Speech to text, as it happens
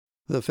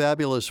The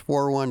Fabulous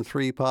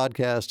 413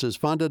 podcast is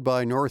funded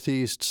by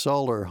Northeast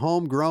Solar,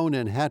 homegrown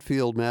in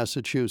Hatfield,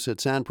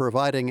 Massachusetts, and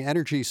providing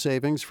energy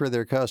savings for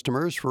their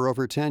customers for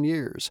over 10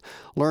 years.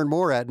 Learn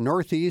more at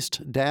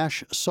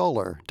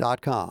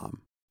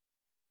northeast-solar.com.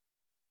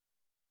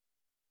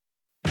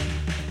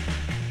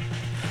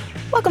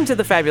 Welcome to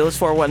the Fabulous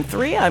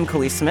 413. I'm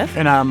Khalees Smith.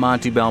 And I'm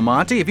Monty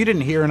Belmonte. If you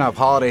didn't hear enough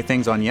holiday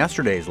things on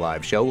yesterday's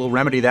live show, we'll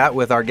remedy that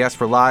with our guest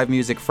for Live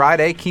Music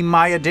Friday,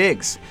 Kimaya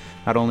Diggs.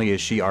 Not only is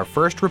she our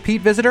first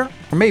repeat visitor,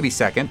 or maybe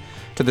second,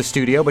 to the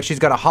studio, but she's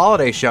got a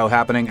holiday show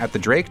happening at the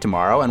Drake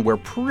tomorrow, and we're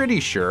pretty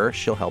sure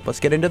she'll help us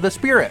get into the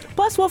spirit.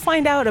 Plus, we'll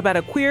find out about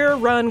a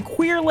queer-run,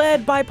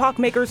 queer-led BIPOC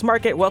makers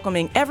market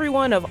welcoming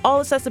everyone of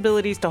all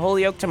accessibilities to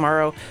Holyoke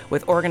tomorrow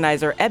with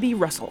organizer Ebbie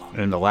Russell.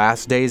 And the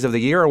last days of the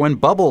year are when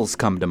bubbles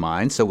come to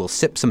mind, so we'll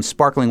sip some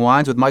sparkling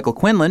wines with Michael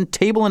Quinlan,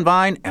 Table and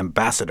Vine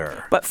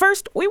ambassador. But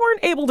first, we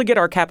weren't able to get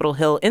our Capitol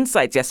Hill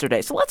insights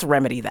yesterday, so let's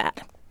remedy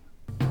that.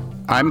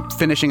 I'm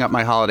finishing up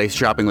my holiday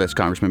shopping list,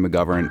 Congressman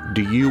McGovern.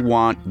 Do you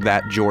want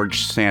that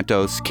George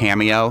Santos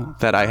cameo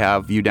that I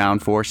have you down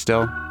for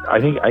still?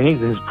 I think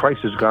his price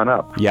has gone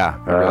up. Yeah,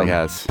 it really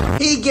has.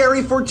 Hey,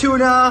 Gary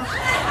Fortuna.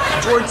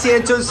 George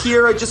Santos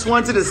here. I just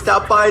wanted to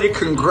stop by to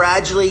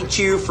congratulate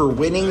you for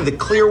winning the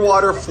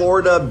Clearwater,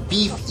 Florida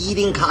beef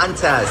eating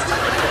contest.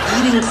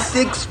 Eating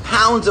 6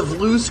 pounds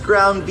of loose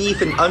ground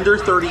beef in under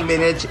 30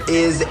 minutes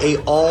is a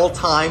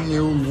all-time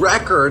new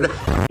record.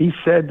 He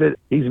said that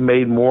he's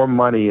made more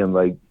money in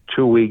like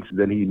 2 weeks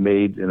than he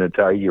made an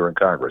entire year in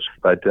Congress.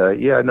 But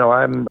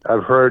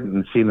I've heard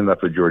and seen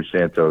enough of George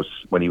Santos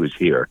when he was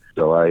here.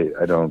 So I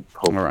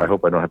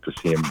hope I don't have to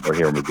see him or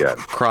hear him again.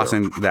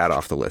 Crossing that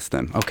off the list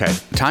then. Okay.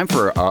 Time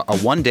for a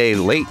one-day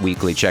late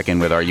weekly check-in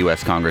with our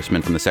U.S.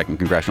 Congressman from the 2nd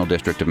Congressional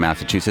District of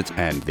Massachusetts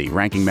and the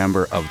ranking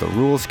member of the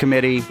Rules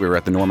Committee. We were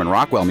at the Norman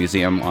Rockwell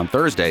Museum on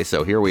Thursday,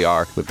 so here we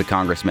are with the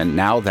Congressman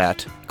now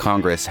that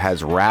Congress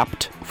has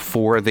wrapped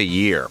for the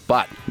year,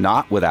 but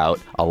not without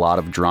a lot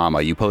of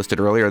drama. You posted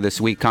earlier this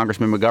week,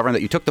 Congressman McGovern,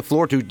 that you took the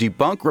floor to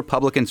debunk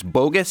Republicans'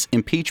 bogus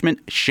impeachment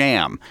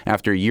sham.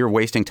 After a year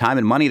wasting time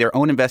and money, their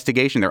own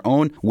investigation, their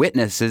own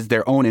witnesses,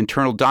 their own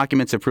internal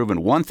documents have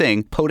proven one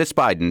thing: POTUS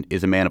Biden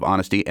is a man of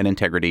honesty and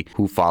integrity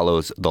who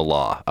follows the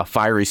law. A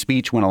fiery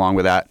speech went along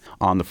with that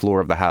on the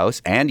floor of the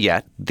House, and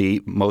yet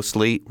the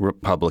mostly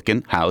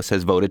Republican House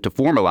has voted to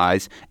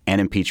formalize an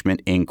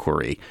impeachment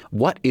inquiry.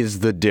 What is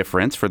the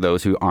difference, for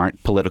those who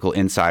aren't political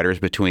insiders,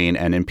 between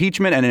an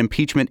impeachment and an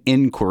impeachment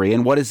inquiry,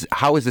 and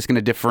how is this going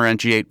to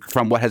differentiate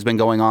from what has been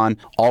going on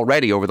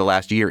already over the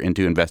last year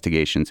into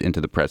investigations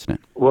into the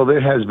president? Well, there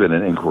has been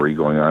an inquiry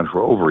going on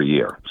for over a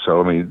year.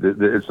 So, I mean,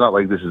 it's not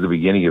like this is the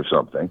beginning of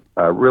something.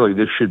 Really,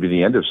 this should be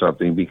the end of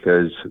something,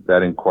 because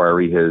that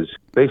inquiry has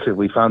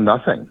basically found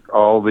nothing.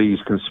 All these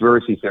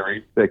conspiracy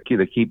theories that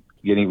keep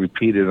getting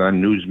repeated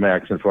on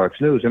Newsmax and Fox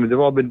News, I mean, they've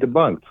all been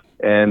debunked.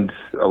 And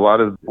a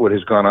lot of what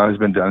has gone on has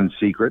been done in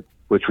secret,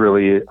 which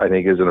really, I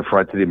think, is an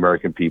affront to the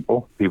American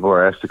people. People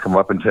are asked to come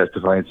up and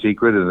testify in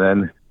secret, and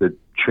then the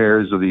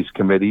chairs of these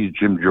committees,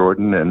 Jim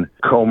Jordan and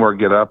Comer,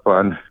 get up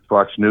on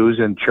Fox News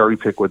and cherry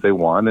pick what they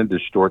want and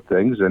distort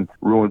things and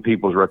ruin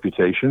people's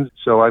reputations.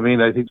 So, I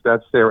mean, I think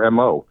that's their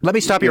MO. Let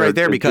me stop you right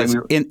there, because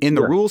in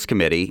the Rules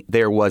Committee,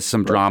 there was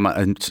some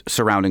drama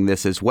surrounding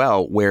this as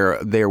well, where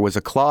there was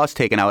a clause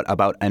taken out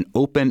about an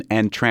open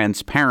and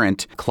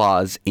transparent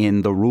clause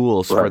in the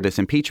rules for this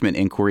impeachment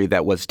inquiry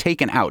that was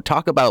taken out.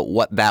 Talk about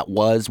what that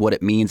was, what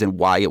it means, and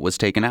why it was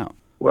taken out.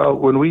 Well,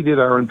 when we did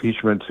our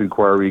impeachment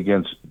inquiry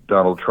against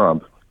Donald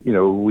Trump,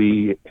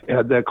 we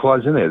had that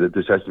clause in there that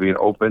this has to be an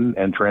open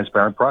and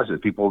transparent process.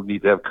 People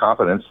need to have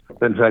confidence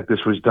that, in fact,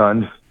 this was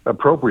done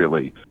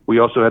appropriately. We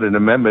also had an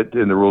amendment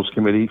in the Rules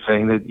Committee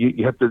saying that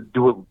you have to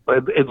do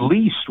at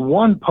least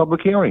one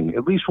public hearing,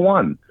 at least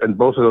one. And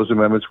both of those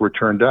amendments were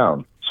turned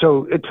down.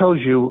 So it tells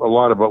you a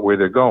lot about where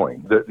they're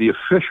going. The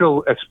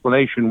official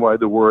explanation why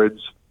the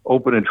words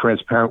open and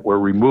transparent were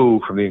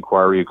removed from the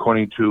inquiry,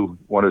 according to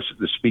one of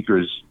the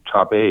Speaker's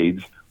top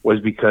aides, was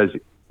because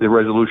the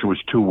resolution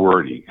was too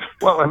wordy.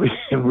 Well, I mean,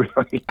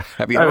 really.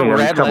 Have you ever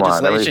read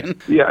legislation?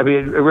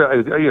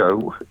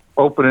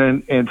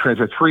 Open and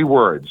transparent, 3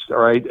 words, all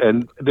right?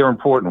 And they're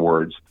important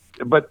words.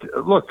 But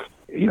look,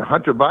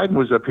 Hunter Biden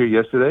was up here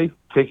yesterday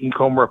taking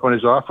Comer up on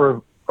his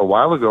offer. A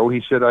while ago,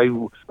 he said, I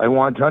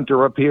want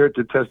Hunter up here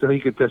to testify. He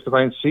could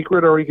testify in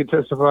secret or he could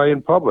testify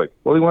in public.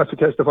 Well, he wants to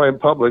testify in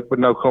public, but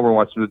now Comer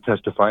wants him to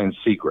testify in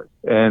secret.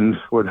 And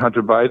what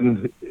Hunter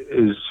Biden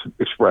is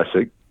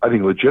expressing, I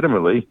think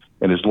legitimately,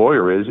 and his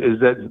lawyer is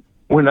that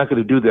we're not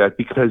going to do that,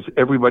 because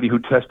everybody who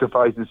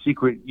testifies in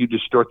secret, you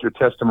distort their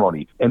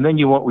testimony, and then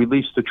you won't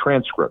release the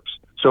transcripts.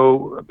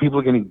 So people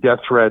are getting death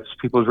threats.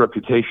 People's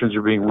reputations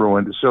are being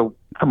ruined. So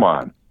come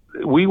on.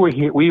 We were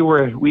here. We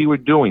were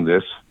doing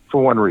this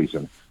for one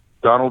reason.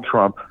 Donald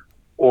Trump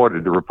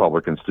ordered the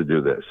Republicans to do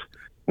this.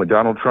 When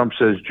Donald Trump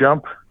says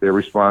jump, their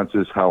response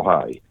is how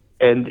high.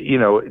 And,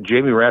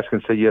 Jamie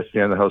Raskin said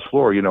yesterday on the House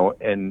floor,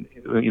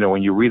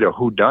 when you read a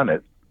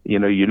whodunit,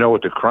 you know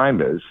what the crime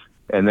is,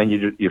 and then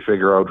you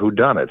figure out who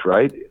done it,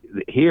 right?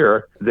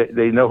 here,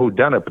 they know who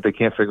done it, but they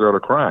can't figure out a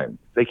crime.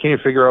 They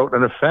can't figure out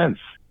an offense.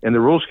 In the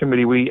Rules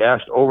Committee, we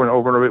asked over and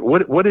over and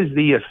over, what is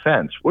the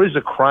offense? What is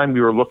the crime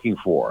you're looking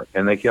for?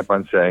 And they kept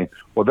on saying,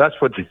 well, that's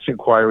what this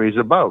inquiry is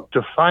about,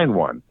 to find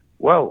one.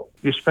 Well,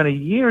 you spent a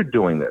year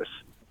doing this,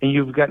 and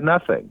you've got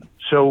nothing.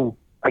 So,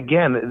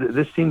 again,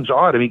 this seems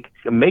odd. I mean,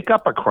 make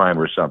up a crime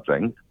or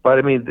something. But,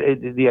 I mean,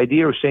 the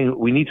idea of saying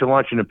we need to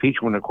launch an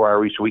impeachment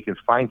inquiry so we can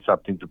find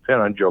something to pin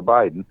on Joe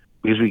Biden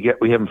because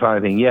we haven't found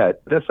anything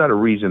yet, that's not a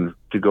reason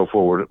to go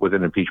forward with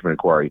an impeachment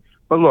inquiry.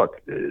 But look,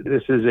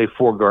 this is a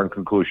foregone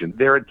conclusion.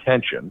 Their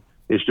intention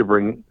is to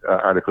bring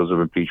articles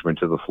of impeachment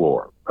to the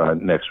floor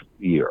next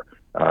year.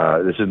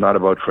 This is not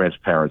about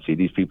transparency.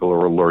 These people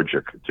are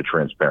allergic to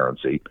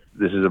transparency.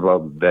 This is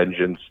about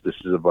vengeance. This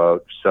is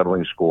about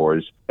settling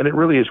scores. And it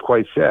really is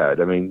quite sad.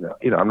 I mean,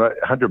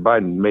 Hunter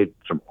Biden made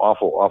some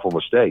awful, awful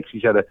mistakes.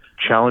 He's had a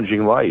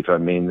challenging life. I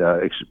mean,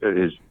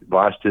 he's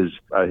lost his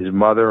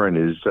mother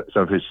and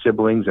some of his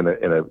siblings in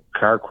a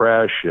car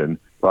crash and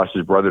lost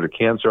his brother to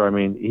cancer. I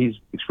mean, he's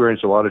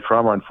experienced a lot of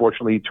trauma.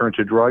 Unfortunately, he turned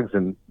to drugs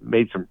and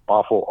made some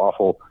awful,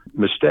 awful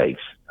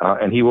mistakes.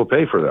 And he will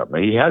pay for them.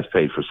 He has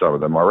paid for some of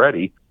them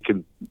already. He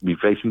can be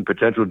facing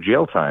potential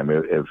jail time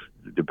if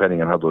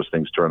depending on how those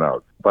things turn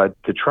out.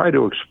 But to try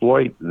to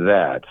exploit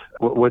that,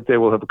 what they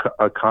will have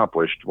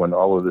accomplished when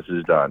all of this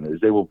is done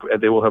is they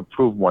will have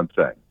proved one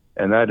thing.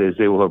 And that is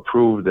they will have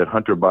proved that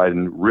Hunter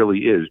Biden really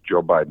is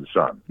Joe Biden's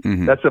son.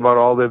 Mm-hmm. That's about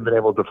all they've been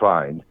able to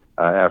find.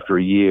 After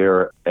a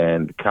year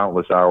and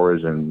countless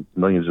hours and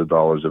millions of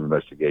dollars of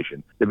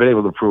investigation, they've been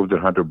able to prove that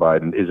Hunter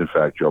Biden is, in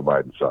fact, Joe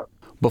Biden's son.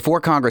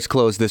 Before Congress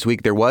closed this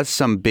week, there was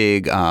some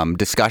big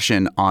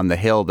discussion on the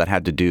Hill that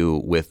had to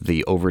do with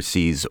the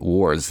overseas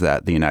wars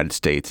that the United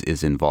States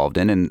is involved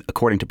in. And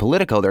according to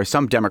Politico, there are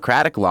some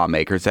Democratic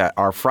lawmakers that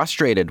are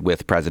frustrated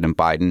with President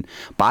Biden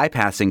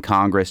bypassing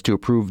Congress to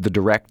approve the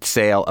direct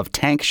sale of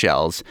tank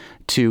shells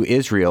to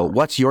Israel.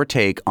 What's your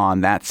take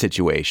on that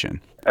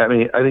situation? I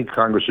mean, I think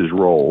Congress's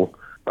role,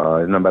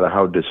 no matter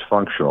how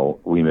dysfunctional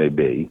we may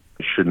be,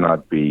 should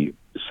not be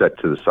set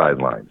to the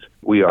sidelines.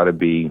 We ought to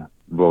be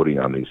voting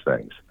on these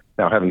things.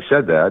 Now, having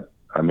said that,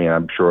 I mean,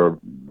 I'm sure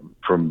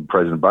from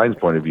President Biden's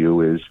point of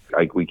view is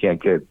we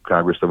can't get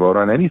Congress to vote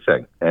on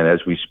anything. And as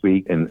we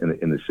speak in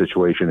the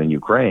situation in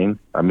Ukraine,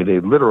 I mean, they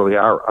literally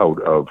are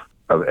out of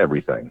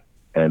everything.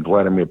 And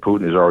Vladimir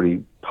Putin is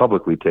already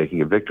publicly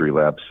taking a victory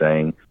lap,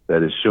 saying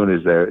that as soon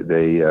as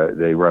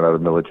they run out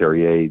of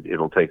military aid,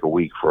 it'll take a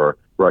week for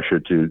Russia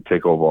to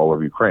take over all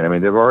of Ukraine. I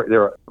mean,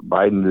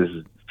 Biden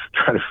is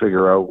trying to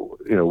figure out,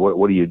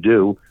 what do you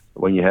do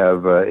when you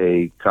have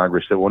a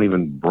Congress that won't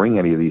even bring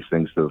any of these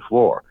things to the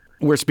floor.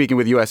 We're speaking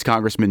with U.S.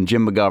 Congressman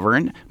Jim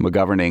McGovern,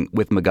 McGoverning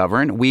with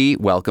McGovern. We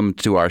welcomed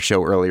to our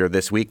show earlier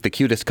this week the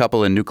cutest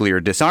couple in nuclear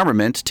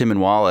disarmament, Tim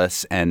and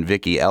Wallace and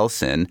Vicki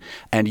Elson.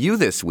 And you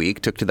this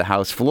week took to the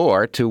House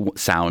floor to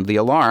sound the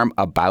alarm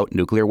about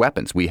nuclear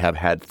weapons. We have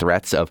had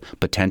threats of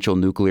potential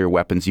nuclear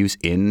weapons use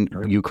in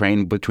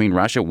Ukraine between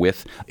Russia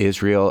with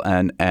Israel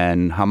and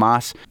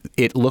Hamas.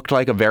 It looked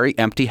like a very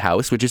empty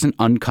House, which isn't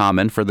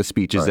uncommon for the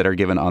speeches that are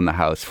given on the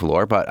House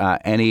floor. But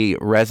any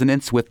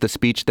resonance with the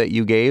speech that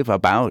you gave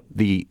about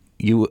the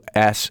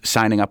U.S.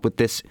 signing up with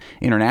this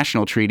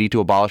international treaty to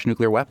abolish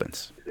nuclear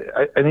weapons?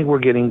 I think we're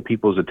getting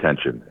people's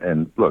attention.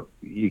 And look,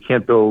 you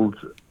can't build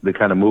the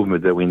kind of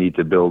movement that we need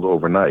to build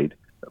overnight,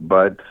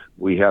 but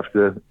we have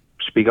to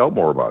speak out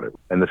more about it.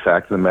 And the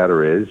fact of the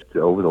matter is,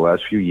 over the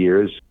last few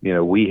years,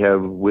 we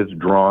have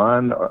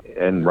withdrawn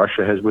and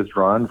Russia has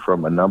withdrawn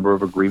from a number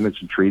of agreements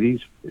and treaties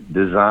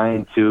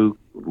designed to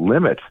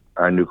limit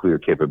our nuclear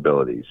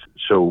capabilities.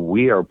 So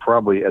we are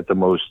probably at the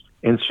most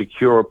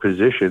insecure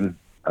position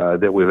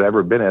that we've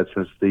ever been at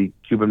since the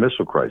Cuban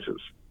Missile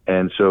Crisis.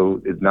 And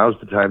so now's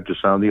the time to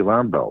sound the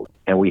alarm bell.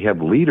 And we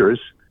have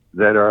leaders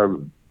that are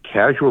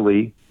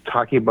casually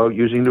talking about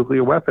using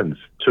nuclear weapons.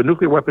 So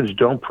nuclear weapons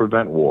don't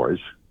prevent wars.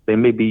 They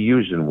may be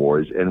used in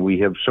wars. And we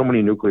have so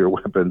many nuclear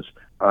weapons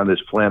on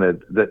this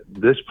planet that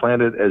this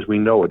planet, as we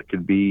know it,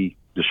 could be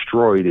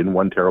destroyed in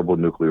one terrible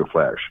nuclear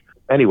flash.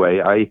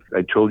 Anyway, I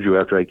told you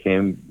after I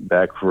came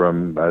back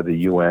from the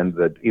UN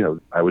that,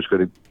 I was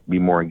going to be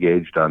more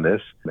engaged on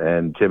this.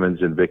 And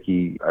Timmons and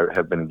Vicki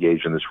have been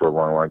engaged in this for a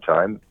long, long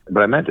time.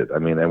 But I meant it. I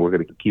mean, and we're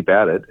going to keep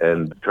at it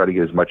and try to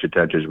get as much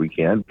attention as we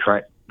can.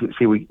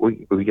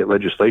 We get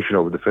legislation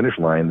over the finish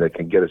line that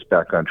can get us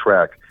back on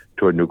track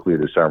toward nuclear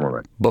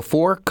disarmament.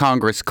 Before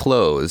Congress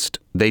closed,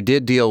 they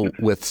did deal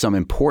with some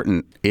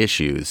important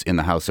issues in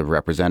the House of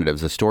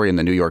Representatives. A story in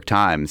the New York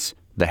Times,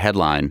 the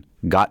headline,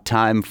 "Got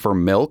Time for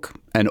Milk?"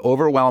 An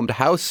overwhelmed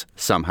House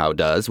somehow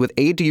does, with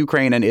aid to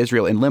Ukraine and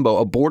Israel in limbo,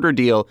 a border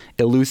deal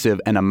elusive,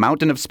 and a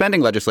mountain of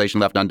spending legislation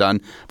left undone.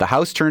 The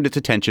House turned its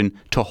attention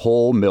to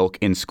whole milk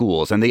in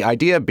schools. And the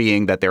idea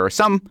being that there are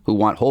some who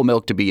want whole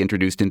milk to be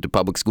introduced into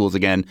public schools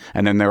again,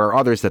 and then there are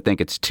others that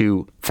think it's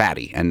too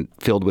fatty and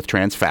filled with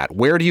trans fat.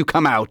 Where do you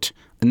come out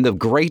in the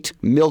great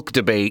milk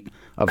debate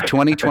of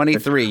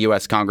 2023,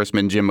 U.S.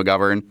 Congressman Jim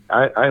McGovern?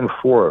 I'm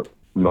for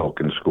milk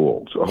in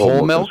schools,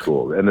 whole milk in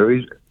schools. And the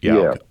reason,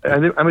 okay.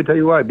 And I'm going to tell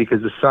you why,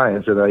 because the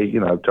science, and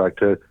I've talked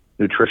to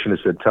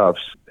nutritionists at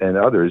Tufts and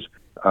others,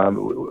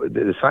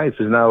 the science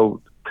is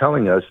now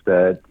telling us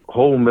that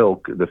whole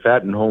milk, the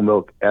fat in whole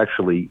milk,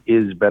 actually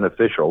is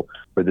beneficial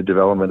for the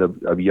development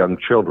of young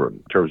children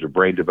in terms of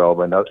brain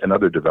development and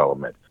other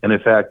development. And in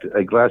fact,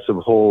 a glass of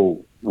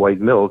whole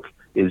white milk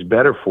is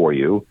better for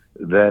you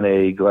than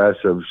a glass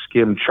of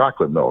skimmed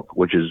chocolate milk,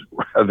 which is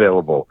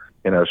available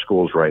in our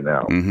schools right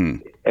now. Mm-hmm.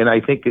 And I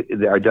think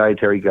our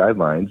dietary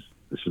guidelines,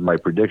 this is my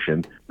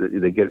prediction,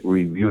 they get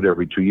reviewed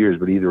every 2 years,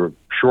 but either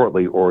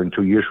shortly or in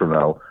 2 years from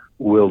now,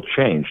 will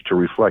change to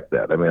reflect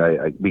that. I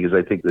mean, because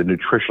I think the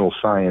nutritional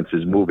science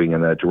is moving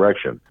in that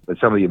direction. But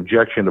some of the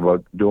objection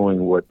about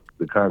doing what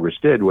the Congress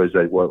did was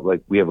that, well,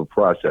 like, we have a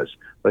process,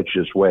 let's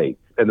just wait.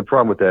 And the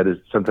problem with that is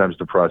sometimes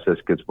the process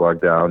gets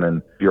bogged down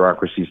and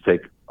bureaucracies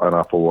take an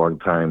awful long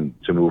time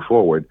to move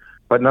forward.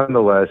 But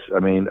nonetheless, I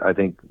mean, I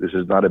think this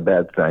is not a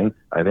bad thing.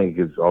 I think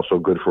it's also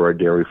good for our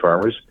dairy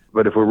farmers.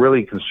 But if we're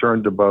really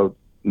concerned about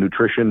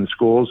nutrition in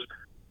schools,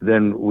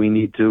 then we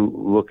need to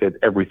look at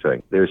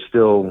everything. There's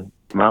still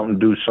Mountain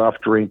Dew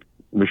soft drink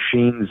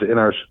machines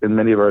in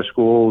many of our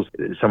schools.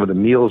 Some of the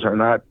meals are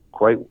not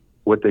quite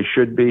what they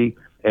should be,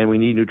 and we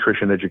need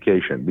nutrition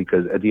education,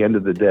 because at the end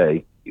of the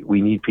day,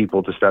 we need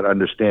people to start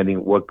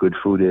understanding what good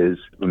food is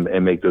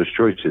and make those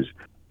choices.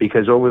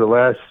 Because over the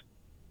last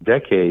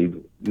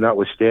decade,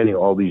 notwithstanding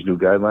all these new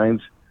guidelines,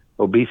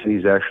 obesity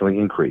has actually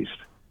increased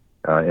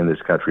in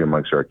this country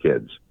amongst our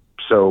kids.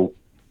 So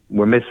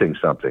we're missing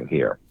something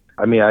here.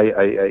 I mean,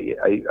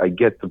 I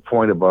get the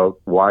point about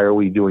why are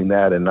we doing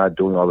that and not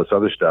doing all this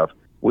other stuff.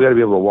 We got to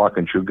be able to walk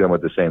and chew gum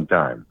at the same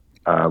time.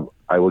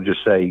 I will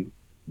just say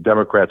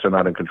Democrats are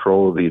not in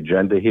control of the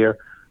agenda here.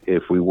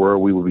 If we were,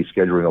 we would be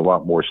scheduling a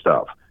lot more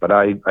stuff. But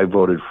I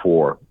voted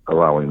for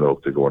allowing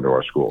milk to go into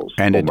our schools.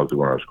 And milk to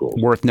go into our schools.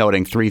 Worth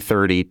noting,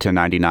 330 to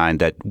 99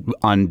 that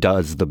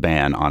undoes the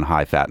ban on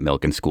high-fat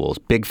milk in schools.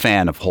 Big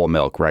fan of whole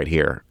milk right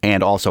here.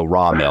 And also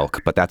raw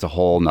milk, but that's a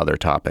whole nother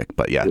topic.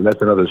 But yeah.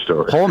 That's another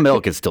story. Whole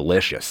milk is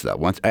delicious,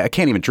 though. I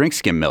can't even drink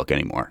skim milk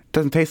anymore. It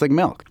doesn't taste like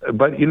milk.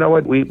 But you know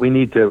what? We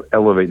need to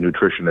elevate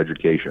nutrition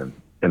education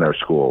in our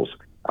schools.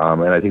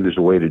 And I think there's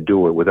a way to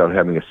do it without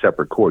having a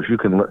separate course.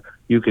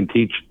 You can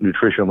teach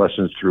nutrition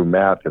lessons through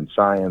math and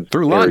science.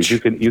 Through lunch.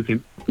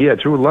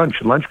 Through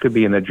lunch. Lunch could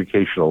be an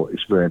educational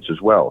experience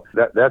as well.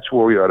 That's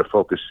where we ought to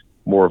focus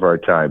more of our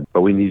time.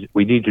 But we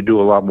need to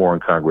do a lot more in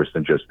Congress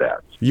than just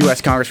that.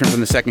 U.S. Congressman from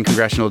the 2nd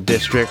Congressional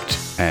District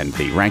and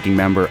the ranking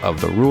member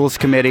of the Rules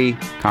Committee,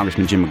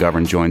 Congressman Jim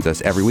McGovern, joins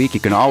us every week. You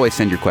can always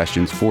send your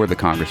questions for the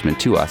Congressman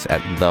to us at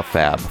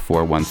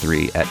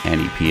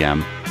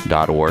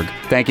thefab413@nepm.org.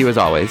 Thank you as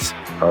always.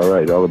 All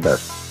right, all the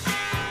best.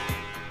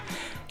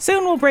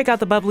 Soon we'll break out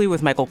the bubbly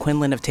with Michael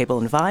Quinlan of Table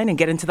and Vine and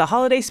get into the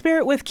holiday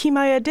spirit with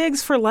Kimaya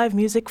Diggs for Live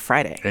Music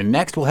Friday. And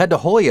next we'll head to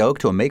Holyoke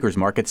to a maker's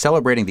market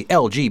celebrating the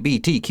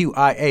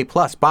LGBTQIA+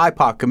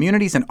 BIPOC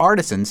communities and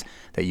artisans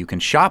that you can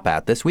shop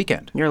at this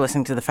weekend. You're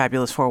listening to the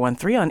Fabulous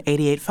 413 on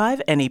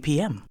 88.5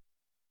 NEPM.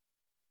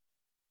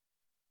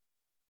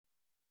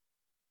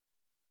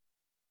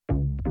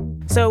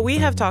 So we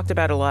have talked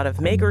about a lot of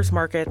makers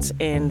markets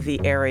in the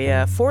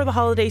area for the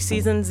holiday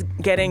seasons,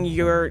 getting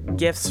your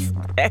gifts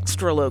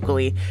extra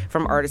locally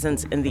from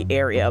artisans in the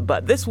area.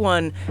 But this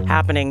one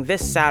happening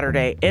this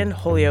Saturday in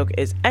Holyoke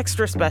is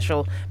extra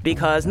special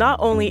because not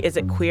only is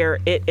it queer,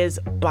 it is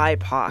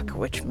BIPOC,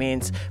 which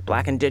means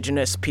Black,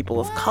 Indigenous, People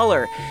of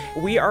Color.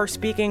 We are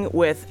speaking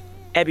with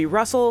Ebbie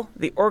Russell,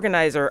 the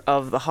organizer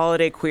of the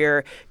Holiday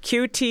Queer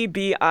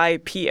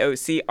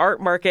QTBIPOC Art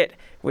Market,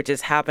 which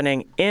is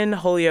happening in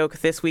Holyoke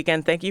this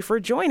weekend. Thank you for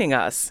joining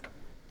us.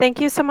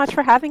 Thank you so much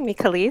for having me,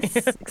 Khalees.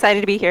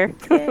 Excited to be here.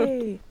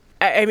 Yay.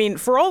 I mean,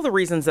 for all the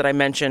reasons that I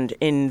mentioned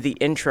in the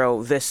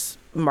intro, this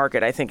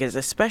market I think is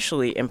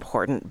especially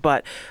important,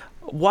 but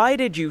why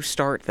did you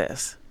start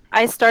this?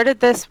 I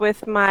started this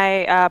with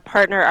my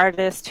partner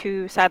artist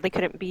who sadly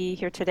couldn't be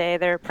here today.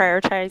 They're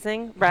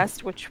prioritizing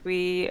rest, which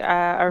we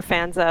are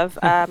fans of.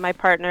 My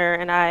partner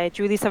and I,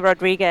 Julissa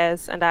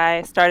Rodriguez, and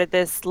I started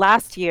this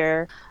last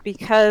year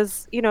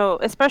because,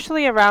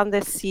 especially around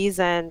this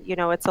season,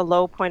 it's a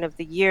low point of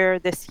the year.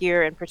 This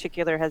year in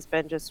particular has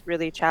been just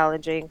really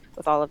challenging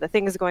with all of the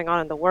things going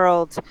on in the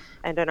world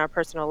and in our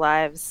personal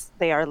lives.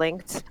 They are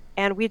linked.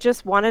 And we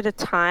just wanted a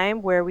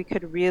time where we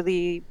could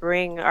really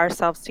bring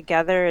ourselves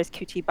together as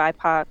QT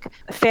BIPOC,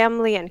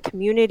 family and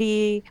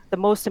community. The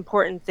most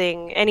important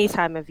thing any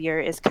time of year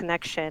is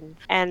connection.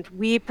 And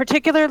we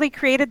particularly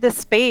created this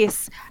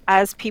space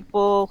as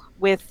people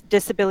with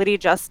disability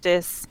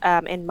justice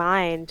in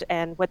mind.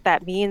 And what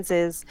that means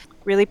is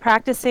really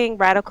practicing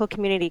radical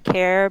community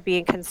care,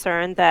 being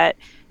concerned that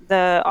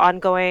the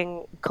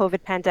ongoing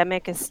COVID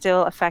pandemic is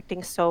still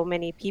affecting so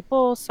many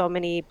people, so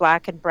many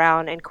Black and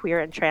brown and queer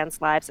and trans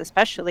lives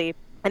especially.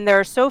 And there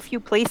are so few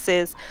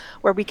places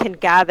where we can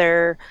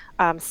gather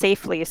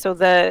safely. So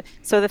the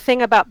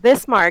thing about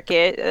this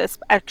market, this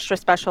extra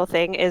special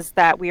thing, is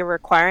that we are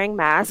requiring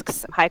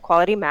masks, high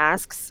quality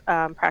masks,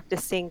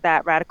 practicing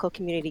that radical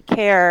community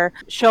care,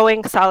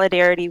 showing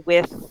solidarity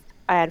with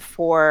and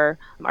for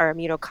our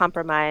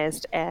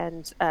immunocompromised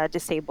and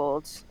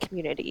disabled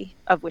community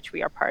of which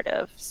we are part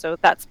of. So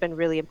that's been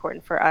really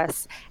important for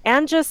us.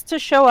 And just to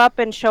show up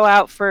and show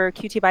out for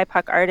QT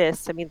BIPOC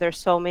artists. I mean, there's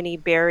so many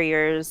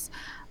barriers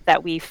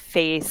that we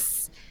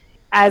face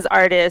as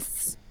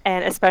artists,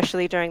 and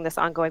especially during this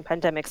ongoing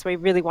pandemic. So we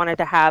really wanted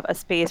to have a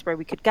space where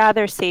we could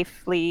gather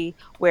safely,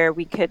 where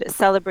we could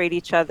celebrate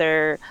each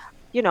other,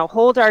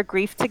 hold our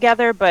grief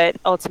together, but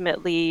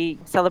ultimately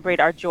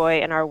celebrate our joy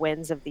and our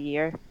wins of the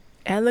year.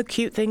 And the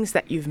cute things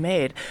that you've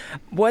made.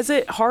 Was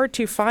it hard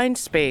to find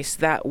space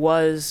that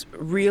was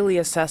really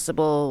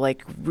accessible,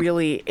 like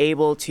really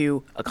able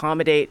to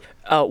accommodate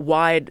a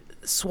wide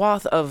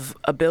swath of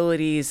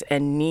abilities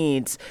and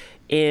needs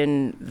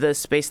in the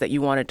space that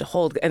you wanted to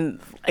hold?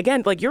 And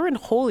again, like, you're in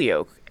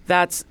Holyoke.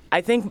 That's,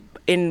 I think,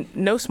 in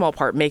no small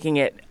part making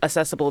it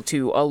accessible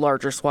to a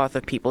larger swath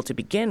of people to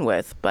begin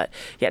with. But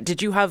yeah,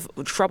 did you have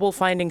trouble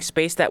finding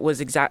space that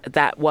was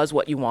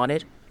what you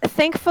wanted?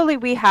 Thankfully,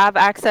 we have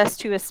access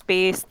to a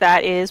space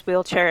that is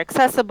wheelchair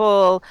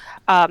accessible,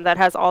 that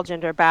has all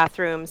gender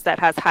bathrooms, that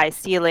has high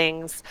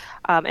ceilings.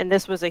 And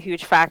this was a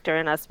huge factor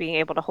in us being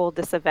able to hold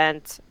this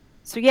event.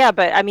 So yeah,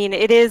 but I mean,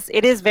 it is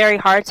very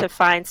hard to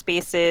find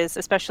spaces,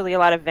 especially a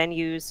lot of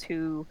venues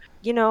who,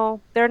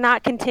 they're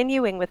not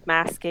continuing with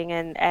masking,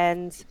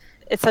 and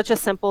it's such a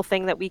simple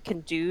thing that we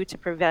can do to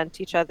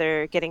prevent each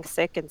other getting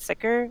sick and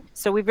sicker.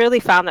 So we've really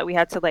found that we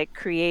had to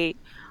create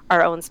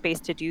our own space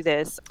to do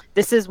this.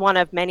 This is one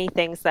of many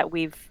things that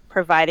we've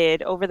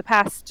provided over the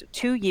past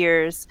 2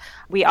 years.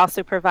 We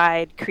also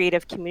provide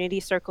creative community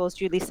circles,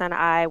 Julissa and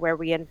I, where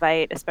we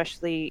invite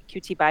especially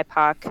QT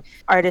BIPOC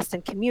artists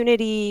and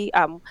community.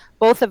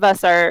 Both of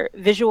us are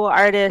visual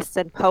artists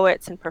and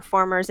poets and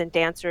performers and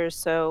dancers.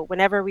 So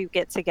whenever we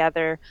get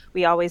together,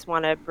 we always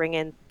want to bring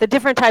in the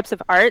different types of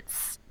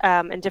arts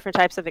and different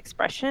types of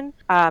expression.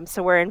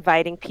 So we're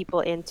inviting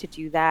people in to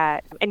do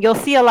that. And you'll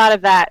see a lot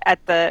of that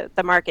at the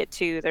market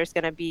too. There's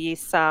going to be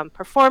some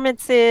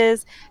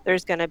performances.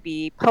 There's going to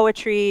be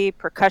poetry,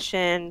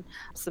 percussion,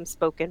 some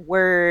spoken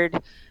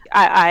word.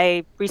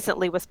 I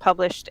recently was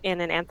published in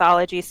an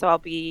anthology, so I'll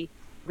be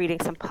reading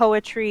some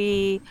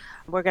poetry.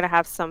 We're going to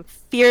have some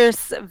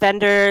fierce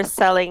vendors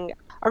selling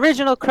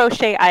original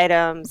crochet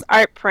items,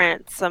 art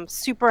prints, some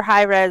super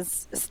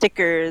high-res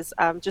stickers,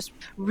 just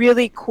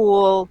really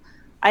cool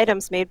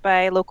items made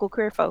by local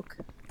queer folk.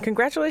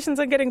 Congratulations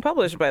on getting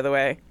published, by the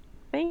way.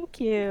 Thank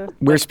you.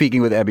 We're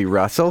speaking with Ebbie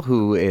Russell,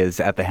 who is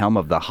at the helm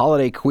of the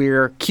Holiday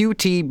Queer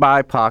QT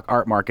BIPOC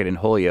Art Market in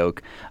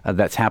Holyoke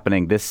that's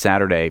happening this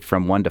Saturday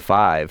from 1 to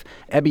 5.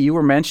 Ebbie, you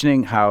were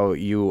mentioning how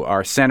you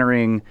are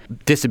centering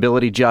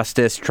disability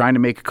justice, trying to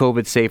make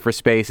COVID-safer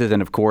spaces,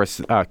 and of course,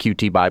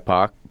 QT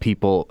BIPOC,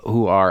 people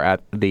who are at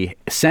the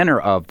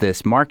center of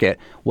this market.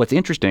 What's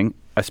interesting,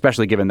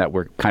 especially given that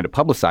we're kind of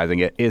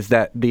publicizing it, is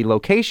that the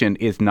location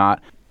is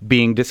not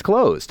being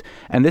disclosed.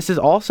 And this is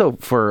also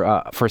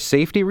for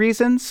safety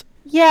reasons?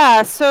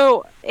 Yeah,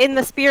 so in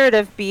the spirit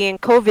of being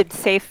COVID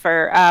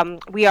safer,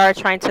 we are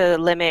trying to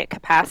limit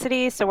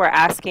capacity. So we're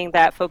asking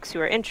that folks who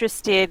are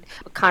interested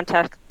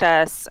contact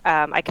us.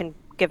 I can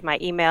give my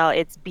email.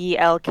 It's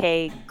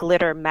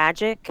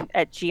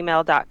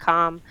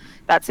blkglittermagic@gmail.com.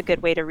 That's a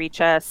good way to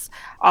reach us.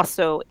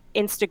 Also,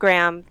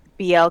 Instagram,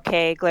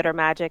 BLK Glitter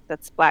Magic,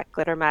 that's Black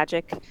Glitter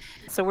Magic.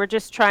 So we're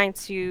just trying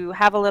to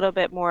have a little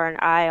bit more an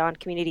eye on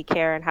community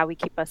care and how we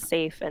keep us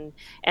safe, and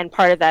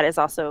part of that is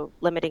also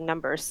limiting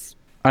numbers.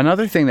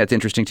 Another thing that's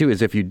interesting, too,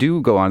 is if you do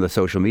go on the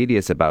social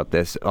medias about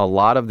this, a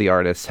lot of the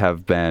artists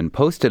have been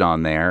posted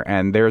on there,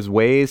 and there's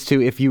ways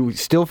to, if you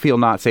still feel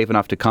not safe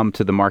enough to come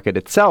to the market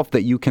itself,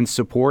 that you can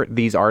support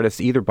these artists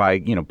either by,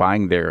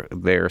 buying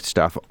their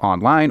stuff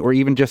online or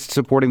even just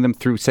supporting them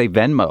through, say,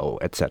 Venmo,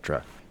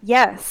 etc.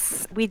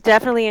 Yes, we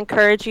definitely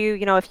encourage you.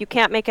 If you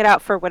can't make it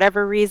out for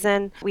whatever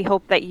reason, we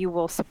hope that you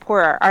will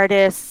support our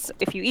artists.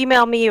 If you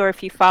email me or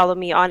if you follow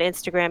me on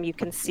Instagram, you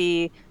can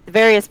see the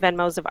various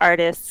Venmos of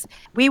artists.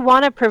 We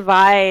want to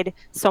provide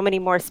so many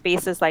more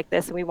spaces like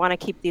this, and we want to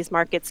keep these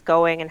markets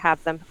going and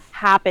have them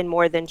happen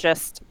more than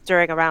just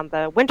around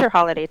the winter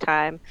holiday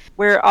time.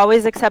 We're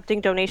always accepting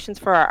donations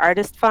for our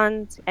artist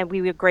fund, and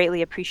we would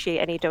greatly appreciate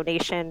any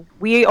donation.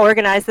 We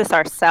organize this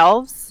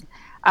ourselves.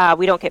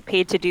 We don't get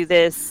paid to do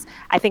this.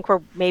 I think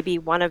we're maybe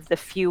one of the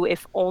few,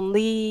 if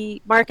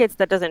only, markets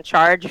that doesn't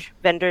charge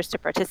vendors to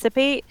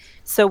participate.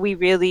 So we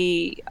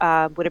really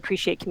would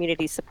appreciate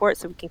community support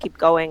so we can keep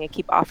going and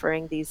keep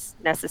offering these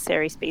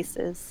necessary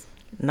spaces.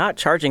 Not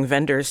charging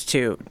vendors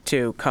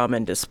to come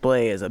and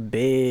display is a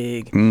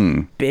big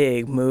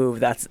move.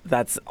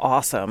 That's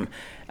awesome.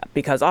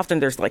 Because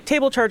often there's like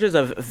table charges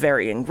of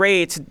varying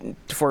rates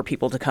for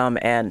people to come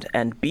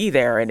and be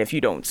there. And if you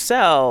don't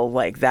sell,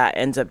 like that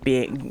ends up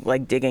being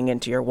like digging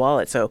into your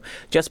wallet. So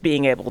just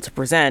being able to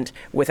present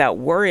without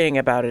worrying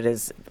about it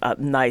is a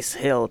nice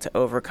hill to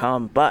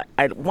overcome. But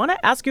I want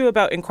to ask you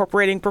about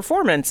incorporating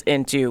performance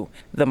into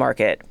the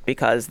market,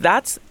 because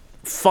that's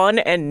fun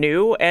and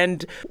new,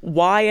 and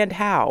why and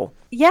how?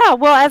 Yeah,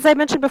 well, as I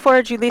mentioned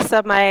before,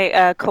 Julissa,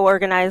 my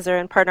co-organizer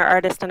and partner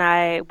artist, and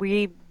I,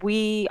 we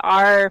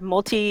are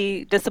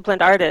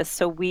multidisciplined artists.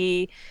 So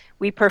we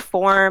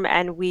perform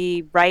and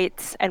we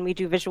write and we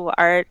do visual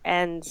art,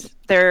 and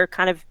they're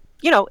kind of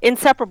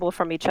inseparable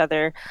from each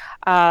other.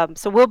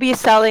 So we'll be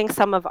selling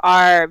some of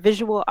our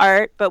visual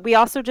art, but we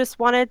also just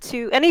wanted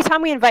to,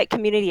 anytime we invite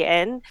community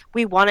in,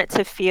 we want it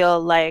to feel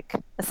like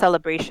a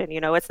celebration.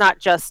 It's not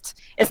just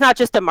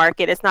a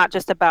market. It's not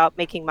just about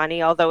making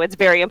money, although it's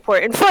very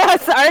important for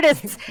us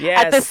artists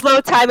at this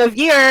slow time of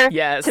year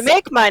to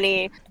make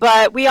money.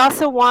 But we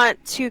also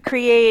want to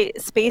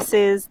create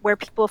spaces where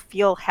people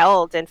feel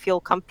held and feel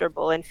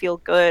comfortable and feel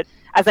good.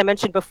 As I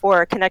mentioned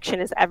before, connection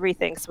is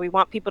everything. So we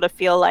want people to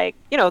feel like,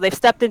 they've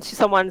stepped into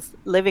someone's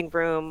living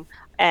room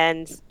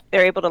and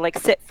they're able to like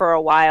sit for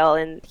a while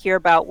and hear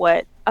about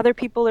what other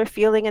people are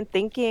feeling and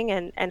thinking,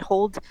 and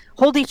hold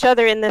each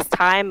other in this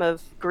time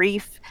of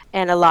grief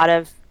and a lot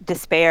of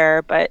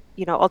despair, but,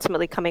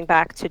 ultimately coming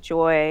back to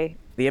joy.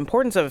 The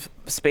importance of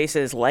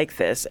spaces like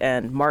this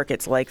and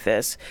markets like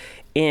this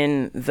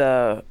in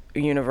the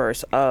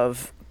universe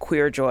of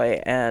queer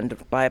joy and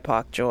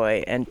BIPOC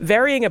joy and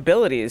varying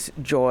abilities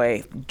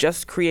joy,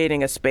 just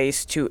creating a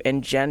space to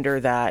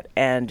engender that,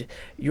 and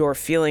your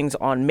feelings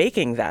on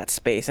making that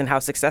space and how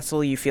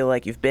successful you feel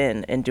like you've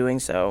been in doing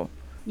so.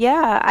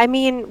 Yeah, I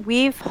mean,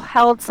 we've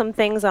held some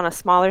things on a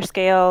smaller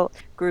scale,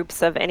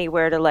 groups of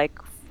anywhere to like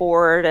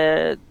 4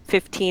 to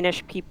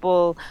 15-ish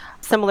people,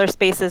 similar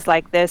spaces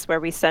like this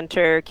where we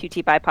center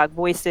QT BIPOC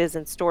voices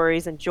and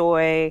stories and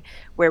joy,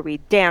 where we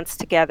dance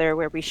together,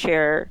 where we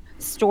share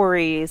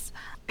stories.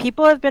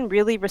 People have been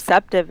really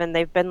receptive, and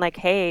they've been like,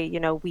 hey,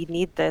 we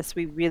need this.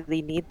 We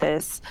really need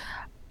this.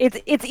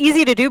 It's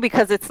easy to do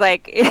because it's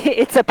like,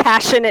 it's a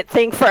passionate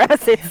thing for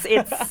us.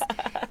 It's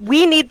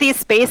we need these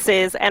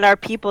spaces, and our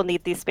people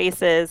need these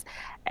spaces,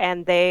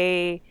 and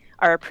they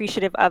are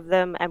appreciative of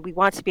them, and we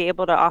want to be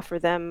able to offer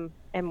them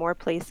in more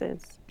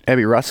places.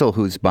 Ebbie Russell,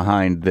 who's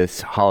behind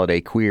this holiday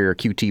queer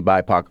QT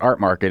BIPOC art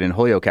market in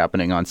Holyoke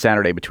happening on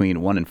Saturday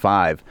between 1 and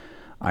 5.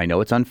 I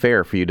know it's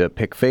unfair for you to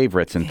pick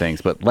favorites and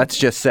things, but let's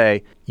just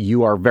say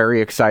you are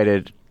very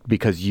excited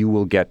because you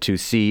will get to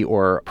see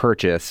or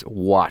purchase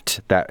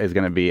what that is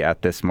going to be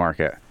at this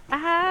market.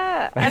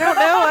 I don't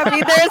know. I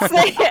mean,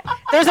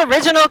 there's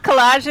original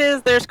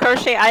collages, there's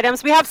crochet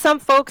items. We have some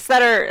folks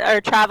that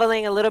are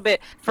traveling a little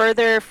bit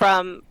further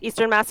from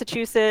Eastern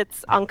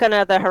Massachusetts.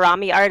 Ankana, the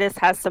Harami artist,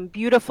 has some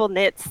beautiful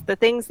knits. The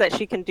things that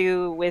she can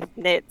do with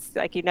knits,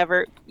 like you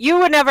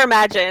would never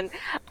imagine.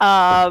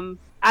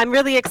 I'm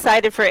really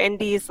excited for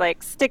indies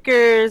like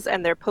stickers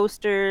and their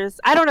posters.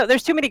 I don't know.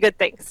 There's too many good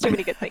things.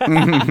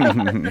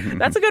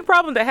 That's a good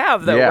problem to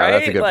have, though, right? Yeah,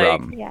 that's a good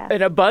problem. Yeah.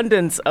 An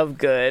abundance of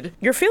good.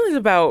 Your feelings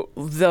about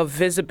the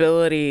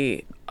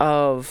visibility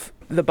of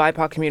the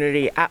BIPOC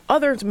community at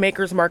other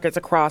makers markets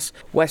across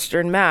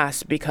Western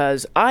Mass,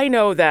 because I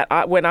know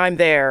that when I'm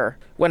there,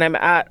 when I'm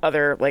at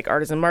other like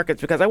artisan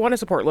markets, because I want to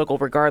support local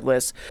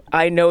regardless,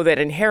 I know that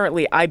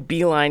inherently I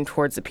beeline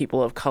towards the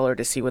people of color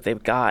to see what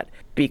they've got,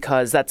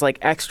 because that's like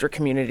extra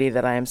community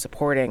that I am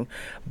supporting.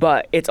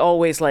 But it's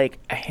always like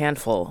a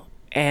handful,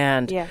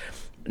 and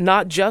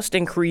not just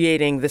in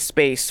creating the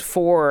space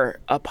for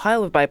a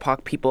pile of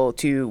BIPOC people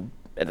to,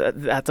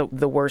 that's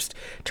the worst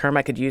term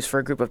I could use for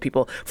a group of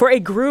people, for a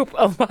group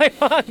of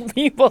BIPOC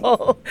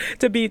people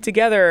to be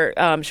together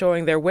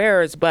showing their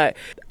wares. But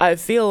I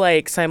feel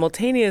like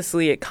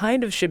simultaneously it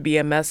kind of should be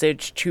a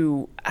message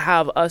to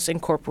have us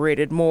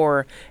incorporated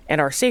more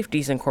and our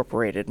safeties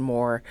incorporated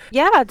more.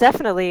 Yeah,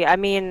 definitely. I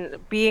mean,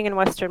 being in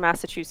Western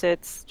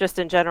Massachusetts, just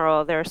in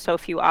general, there are so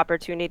few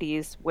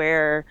opportunities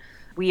where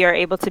we are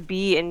able to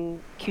be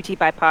in QT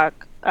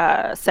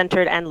BIPOC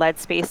centered and led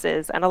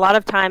spaces. And a lot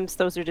of times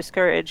those are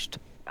discouraged.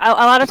 A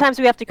lot of times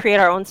we have to create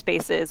our own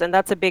spaces. And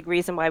that's a big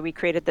reason why we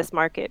created this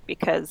market,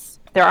 because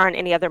there aren't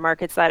any other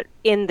markets that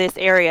in this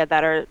area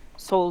that are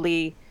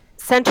solely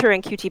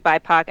centering QT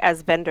BIPOC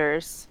as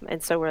vendors.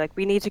 And so we're like,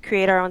 we need to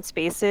create our own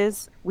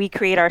spaces. We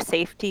create our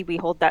safety. We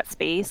hold that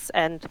space.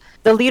 And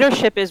the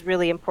leadership is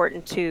really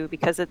important too,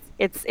 because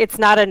it's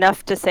not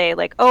enough to say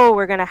like, oh,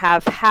 we're going to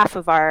have half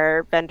of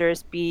our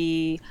vendors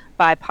be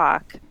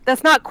BIPOC.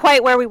 That's not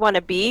quite where we want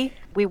to be.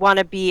 We want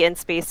to be in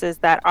spaces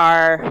that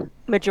are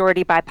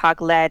majority BIPOC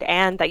led,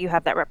 and that you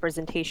have that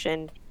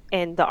representation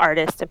in the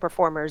artists and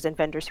performers and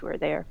vendors who are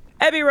there.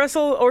 Ebbie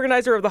Russell,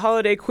 organizer of the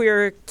Holiday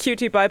Queer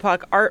QT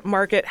BIPOC Art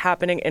Market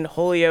happening in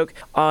Holyoke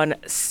on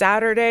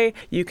Saturday.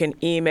 You can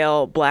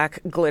email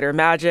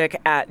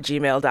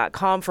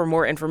blackglittermagic@gmail.com for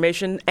more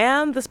information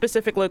and the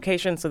specific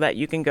location so that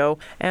you can go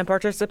and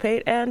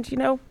participate and,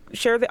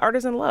 share the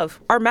artisan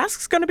love. Are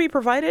masks going to be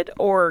provided,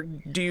 or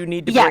do you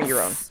need to bring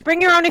your own? Bring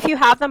your own if you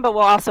have them, but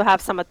we'll also have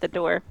some at the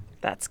door.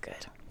 That's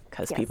good,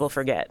 because people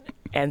forget.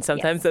 And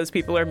sometimes those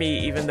people are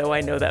me, even though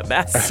I know that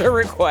masks are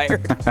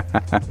required.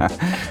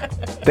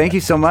 Thank you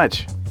so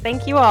much.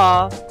 Thank you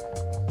all.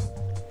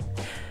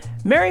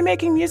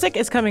 Merrymaking Music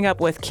is coming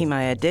up with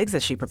Kimaya Diggs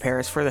as she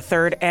prepares for the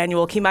 3rd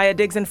annual Kimaya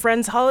Diggs and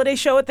Friends holiday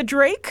show at the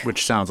Drake.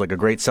 Which sounds like a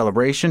great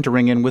celebration to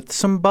ring in with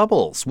some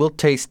bubbles. We'll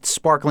taste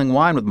sparkling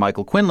wine with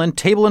Michael Quinlan,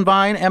 Table and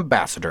Vine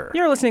ambassador.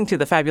 You're listening to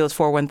the Fabulous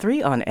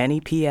 413 on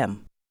NEPM.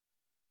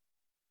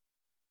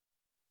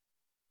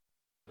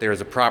 There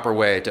is a proper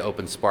way to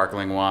open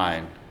sparkling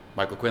wine.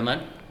 Michael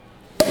Quinlan?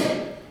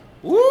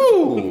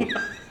 Woo!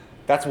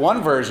 That's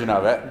one version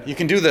of it. You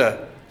can do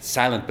the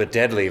silent but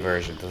deadly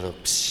version. The little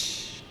psh.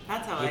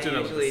 That's how I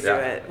usually do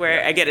it,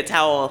 where I get a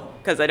towel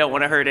because I don't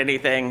want to hurt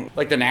anything.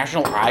 Like the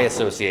National Eye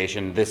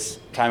Association this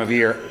time of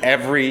year,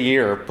 every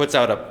year, puts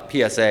out a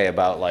PSA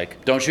about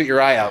don't shoot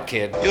your eye out,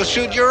 kid. You'll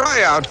shoot your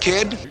eye out,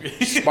 kid.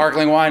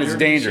 Sparkling wine is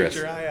dangerous.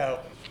 Shoot your eye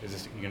out. You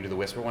gonna do the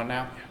whisper one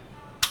now?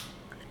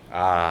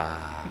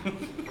 Ah.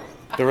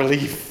 The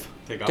relief.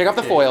 Take off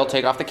the foil,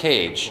 take off the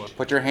cage.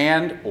 Put your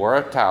hand or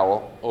a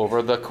towel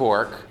over the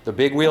cork. The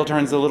big wheel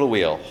turns the little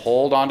wheel.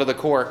 Hold onto the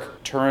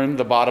cork, turn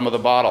the bottom of the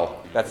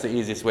bottle. That's the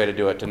easiest way to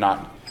do it to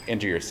not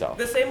injure yourself.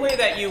 The same way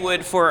that you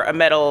would for a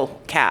metal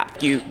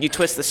cap. You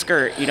twist the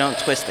skirt, you don't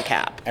twist the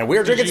cap. And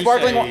we're drinking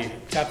sparkling wine.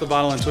 Tap the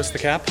bottle and twist the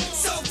cap.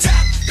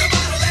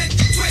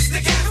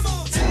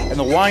 And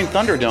the Wine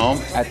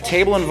Thunderdome at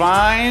Table and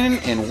Vine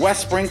in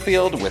West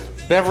Springfield with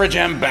beverage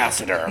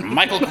ambassador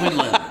Michael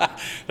Quinlan.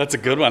 That's a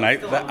good one.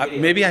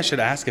 Maybe I should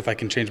ask if I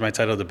can change my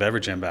title to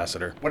beverage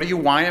ambassador. What are you,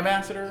 wine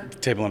ambassador?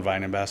 Table and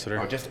Vine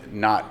ambassador. Oh, just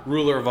not.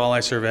 Ruler of all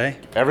I survey.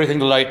 Everything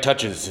the light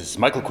touches is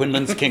Michael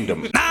Quinlan's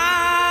kingdom.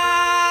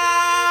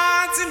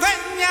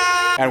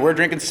 And we're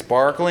drinking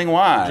sparkling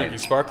wine. Drinking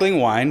sparkling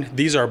wine.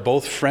 These are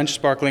both French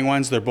sparkling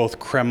wines. They're both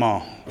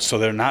cremeaux, so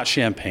they're not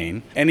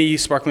champagne. Any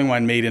sparkling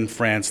wine made in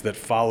France that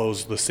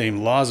follows the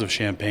same laws of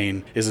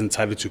champagne is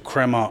entitled to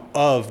cremeaux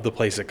of the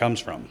place it comes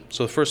from.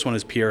 So the first one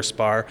is Pierre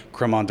Spar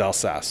Crémant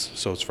d'Alsace.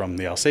 So it's from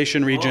the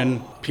Alsatian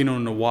region.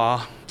 Pinot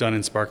Noir, done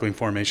in sparkling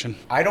formation.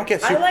 I don't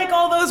get I like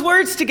all those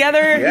words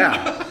together.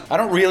 Yeah. I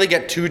don't really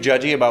get too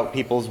judgy about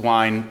people's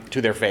wine to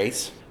their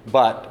face,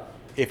 but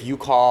if you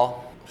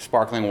call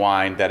sparkling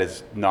wine that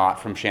is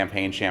not from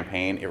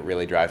champagne, it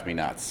really drives me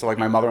nuts. So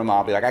my mother-in-law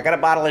will be like, I got a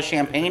bottle of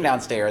champagne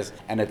downstairs,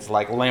 and it's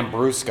like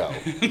Lambrusco.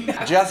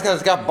 Just because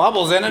it's got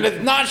bubbles in it,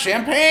 it's not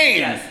champagne.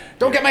 Yes.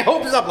 Don't get my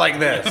hopes up like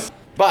this.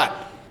 But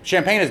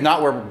champagne is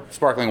not where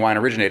sparkling wine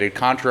originated,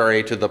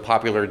 contrary to the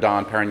popular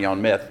Dom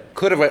Perignon myth.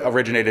 Could have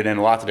originated in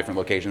lots of different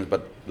locations,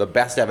 but the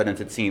best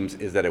evidence, it seems,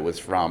 is that it was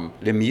from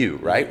Limoux,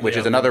 right? Which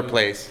is another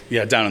place.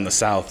 Yeah, down in the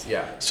south,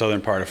 southern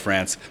part of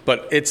France.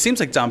 But it seems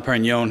like Dom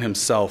Perignon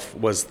himself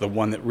was the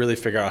one that really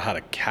figured out how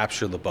to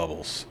capture the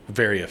bubbles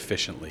very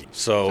efficiently.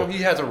 So he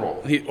has a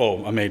role.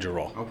 A major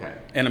role. Okay.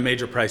 And a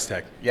major price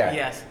tag. Yeah.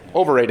 Yes.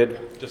 Overrated.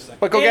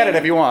 But go get it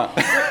if you want.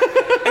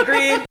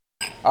 Agreed.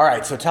 All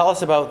right, so tell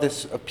us about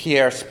this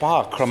Pierre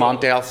Spar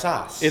Crémant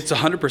d'Alsace. It's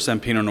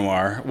 100% Pinot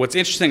Noir. What's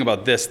interesting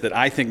about this that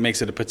I think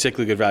makes it a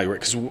particularly good value,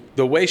 because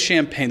the way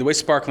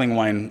sparkling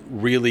wine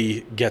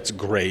really gets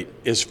great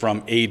is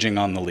from aging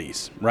on the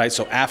lees, right?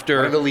 So after...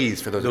 What are the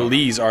lees for those? The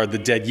lees are the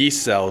dead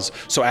yeast cells.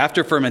 So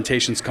after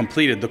fermentation's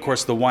completed, of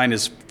course, the wine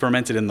is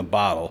fermented in the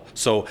bottle.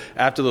 So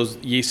after those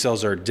yeast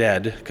cells are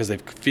dead, because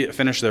they've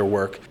finished their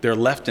work, they're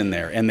left in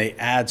there, and they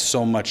add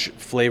so much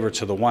flavor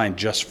to the wine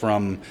just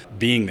from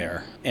being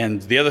there.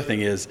 And the other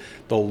thing is,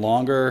 the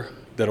longer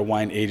that a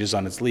wine ages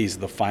on its lees,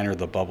 the finer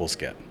the bubbles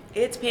get.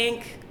 It's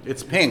pink.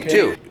 It's pink,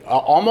 too.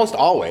 Almost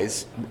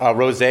always,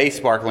 rosé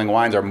sparkling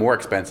wines are more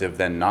expensive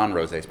than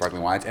non-rosé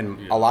sparkling wines.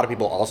 And a lot of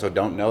people also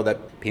don't know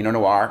that Pinot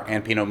Noir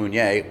and Pinot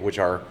Meunier, which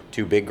are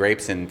two big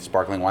grapes in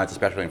sparkling wines,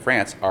 especially in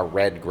France, are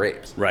red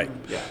grapes. Right.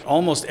 Yeah.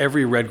 Almost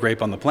every red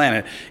grape on the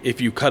planet,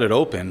 if you cut it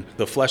open,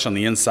 the flesh on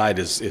the inside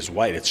is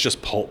white. It's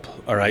just pulp,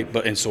 all right?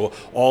 And so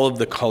all of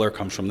the color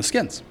comes from the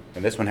skins.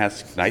 And this one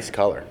has nice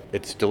color.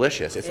 It's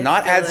delicious. It's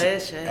not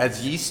delicious.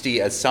 as yeasty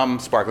as some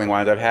sparkling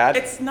wines I've had.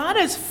 It's not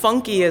as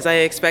funky as I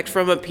expect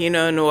from a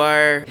Pinot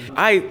Noir.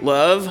 I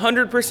love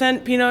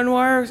 100% Pinot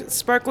Noir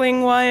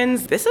sparkling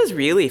wines. This is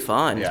really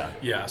fun.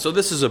 Yeah. So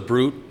this is a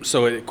brut,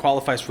 so it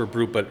qualifies for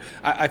brut, but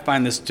I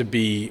find this to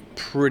be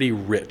pretty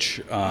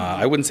rich.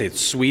 I wouldn't say it's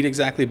sweet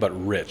exactly, but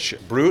rich.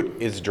 Brut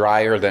is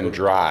drier than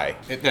dry.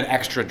 Than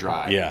extra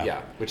dry.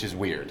 Yeah. Which is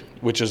weird.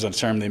 Which is a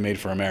term they made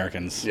for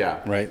Americans.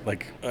 Yeah. Right?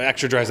 Like,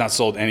 extra dry is not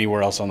sold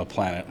anywhere else on the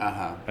planet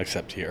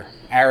except here.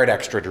 Arid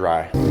extra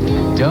dry.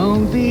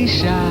 Don't be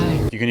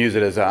shy. You can use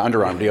it as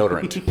underarm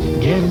deodorant.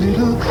 Get a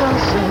little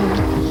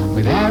closer.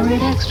 with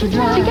arid extra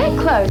dry. To get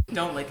close.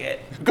 Don't lick it.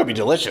 It could be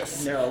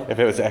delicious. No. If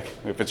it's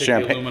Take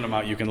champagne. the aluminum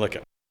out, you can lick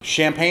it.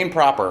 Champagne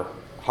proper,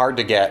 hard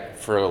to get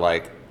for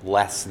like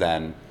less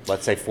than,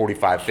 let's say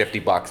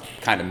 $45-50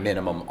 kind of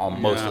minimum on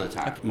most of the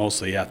time.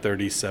 Mostly, yeah,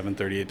 $37,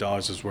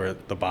 $38 is where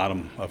the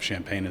bottom of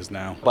champagne is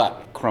now.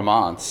 But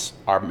cremeaux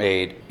are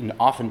made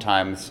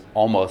oftentimes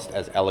almost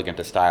as elegant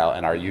a style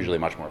and are usually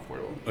much more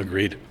affordable.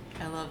 Agreed.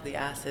 I love the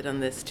acid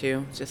on this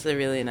too. It's just a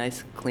really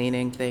nice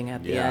cleaning thing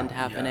at the end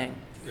happening.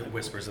 Yeah. It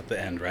whispers at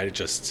the end, right? It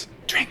just,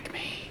 drink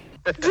me.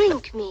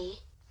 Drink me.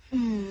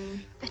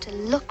 Better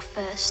look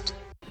first.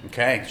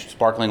 Okay,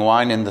 sparkling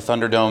wine in the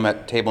Thunderdome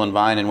at Table and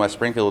Vine in West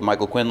Springfield with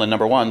Michael Quinlan.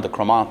 Number 1, the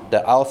Cremant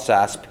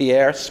d'Alsace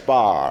Pierre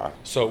Spar.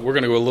 So we're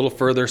going to go a little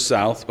further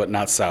south, but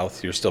not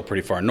south. You're still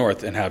pretty far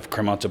north, and have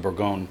Cremant de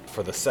Bourgogne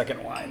for the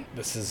second wine.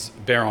 This is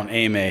Baron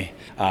Aimé.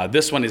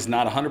 This one is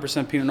not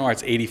 100% Pinot Noir.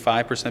 It's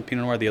 85%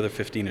 Pinot Noir. The other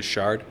 15 is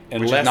Chard.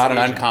 And Which is not an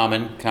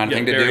uncommon kind of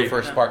thing to do for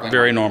a sparkling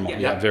very wine. Normal.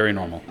 Yeah, very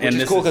normal. Which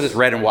is cool because it's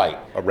red and white.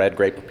 A red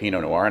grape of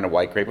Pinot Noir and a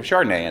white grape of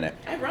Chardonnay in it.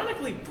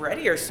 Ironically,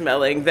 breadier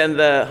smelling than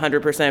the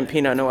 100%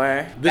 Pinot Noir.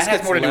 This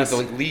has more to do with the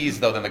lees,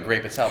 though, than the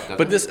grape itself, doesn't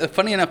But it? this,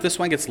 funny enough, this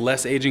wine gets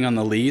less aging on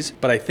the lees,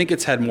 but I think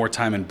it's had more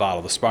time in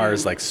bottle. The Spar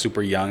is like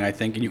super young, I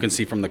think, and you can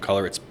see from the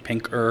color it's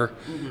pinker.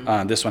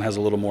 This one has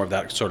a little more of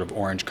that sort of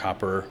orange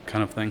copper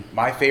kind of thing.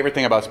 My favorite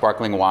thing about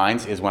sparkling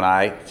wines is when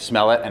I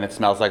smell it and it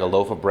smells like a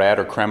loaf of bread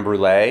or creme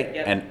brulee,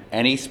 and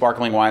any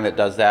sparkling wine that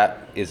does that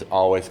is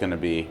always going to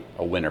be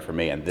a winner for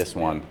me, and this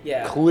one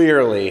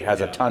clearly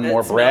has a ton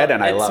more bread,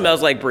 and I love it. It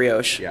smells like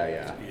brioche.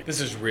 Yeah. This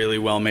is really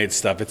well-made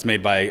stuff. It's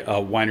made by a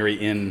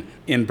winery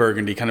in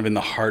Burgundy, kind of in the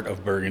heart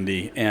of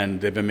Burgundy,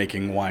 and they've been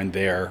making wine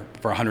there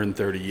for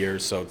 130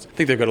 years, so I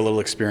think they've got a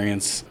little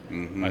experience.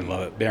 I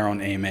love it. Baron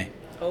Aimé.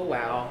 Oh,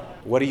 wow.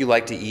 What do you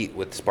like to eat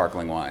with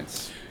sparkling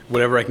wines?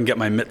 Whatever I can get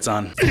my mitts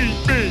on.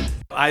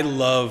 I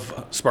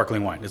love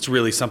sparkling wine. It's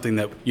really something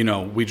that,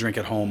 we drink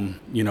at home,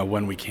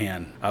 when we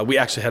can. We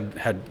actually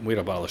we had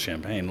a bottle of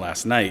champagne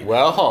last night.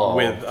 Well,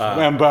 with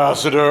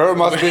ambassador,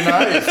 must be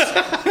nice.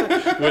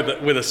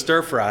 with a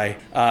stir fry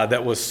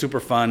that was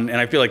super fun, and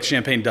I feel like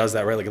champagne does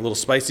that, right? Like a little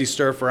spicy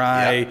stir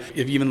fry.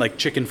 If even like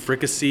chicken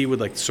fricassee with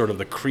like sort of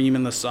the cream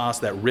in the sauce,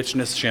 that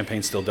richness,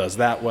 champagne still does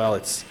that well.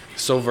 It's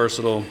so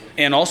versatile,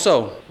 and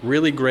also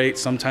really great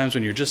sometimes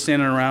when you're just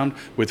standing around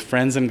with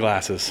friends and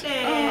glasses.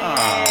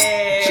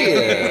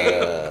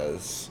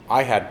 Cheers.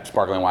 I had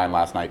sparkling wine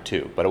last night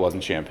too, but it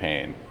wasn't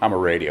champagne. I'm a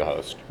radio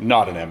host,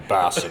 not an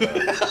ambassador.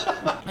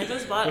 I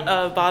just bought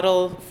a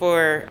bottle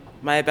for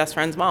my best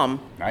friend's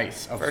mom.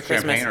 Nice. For champagne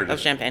Christmas or just, of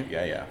champagne.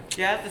 Yeah.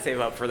 Yeah, I have to save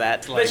up for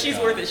that. But she's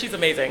worth it. She's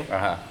amazing.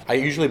 I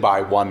usually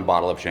buy one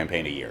bottle of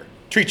champagne a year.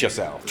 Treat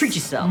yourself. Treat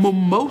yourself.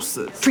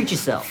 Mimosas. Treat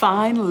yourself.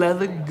 Fine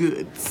leather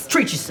goods.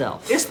 Treat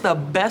yourself. It's the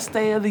best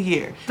day of the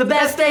year. The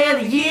best day of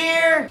the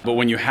year! But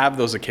when you have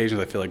those occasions,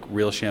 I feel like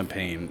real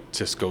champagne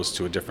just goes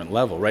to a different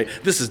level, right?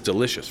 This is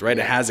delicious, right?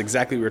 It has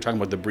exactly what we were talking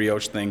about, the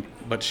brioche thing,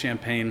 but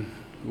champagne,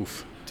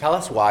 oof. Tell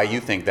us why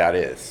you think that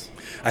is.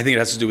 I think it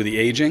has to do with the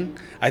aging.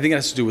 I think it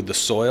has to do with the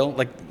soil.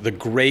 Like the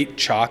great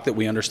chalk that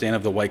we understand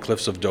of the White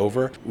Cliffs of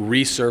Dover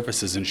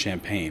resurfaces in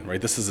Champagne, right?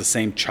 This is the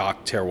same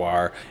chalk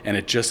terroir, and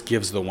it just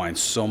gives the wine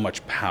so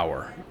much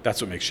power.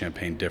 That's what makes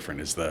Champagne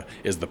different, is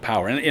the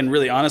power. And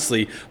really,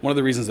 honestly, one of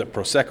the reasons that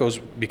Prosecco's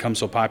become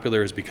so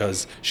popular is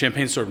because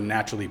Champagne's sort of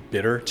naturally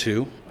bitter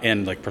too,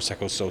 and like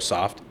Prosecco's so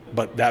soft.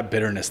 But that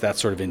bitterness, that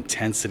sort of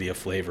intensity of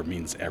flavor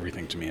means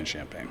everything to me in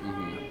Champagne.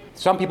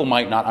 Some people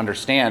might not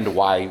understand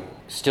why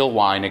still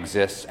wine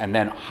exists, and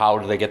then how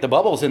do they get the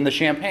bubbles in the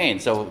champagne?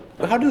 So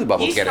how do the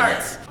bubbles get in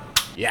there?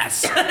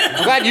 Yes.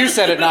 I'm glad you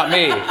said it, not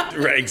me.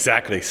 Right,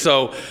 exactly.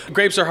 So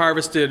grapes are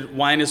harvested,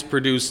 wine is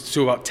produced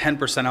to about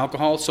 10%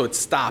 alcohol, so it's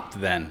stopped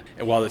then,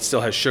 while it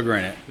still has sugar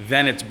in it.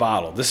 Then it's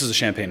bottled. This is a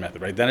Champagne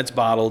method, right? Then it's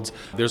bottled.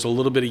 There's a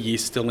little bit of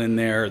yeast still in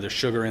there, there's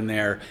sugar in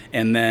there,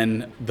 and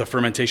then the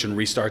fermentation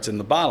restarts in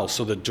the bottle.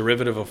 So the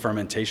derivative of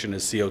fermentation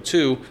is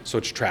CO2, so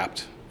it's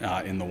trapped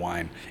in the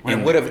wine.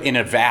 And it would have, in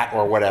a vat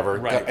or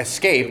whatever,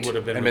 escaped, It would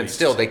have been and then released.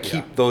 still they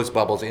keep those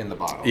bubbles in the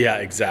bottle. Yeah,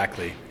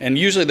 exactly. And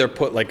usually they're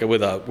put like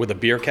with a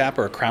beer cap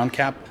or a crown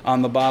cap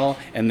on the bottle,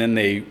 and then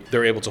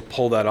they're able to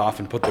pull that off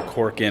and put the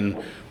cork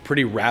in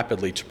pretty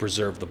rapidly to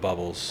preserve the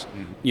bubbles.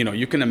 You know,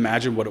 you can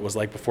imagine what it was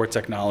like before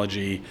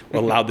technology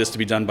allowed this to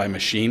be done by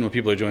machine. When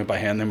people are doing it by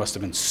hand, they must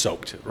have been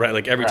soaked, right?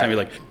 Like every time you're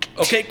like,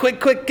 okay, quick,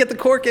 get the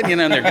cork in,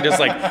 and they're just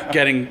like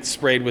getting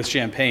sprayed with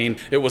champagne.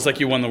 It was like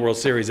you won the World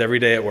Series every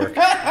day at work.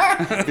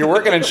 If you're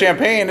working in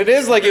Champagne, it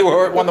is like you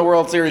won the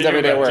World Series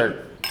every day at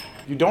work.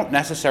 You don't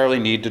necessarily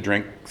need to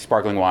drink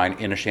sparkling wine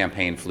in a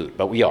champagne flute,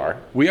 but we are.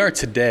 We are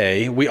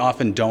today. We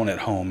often don't at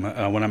home.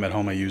 When I'm at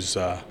home, we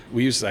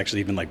use actually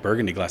even like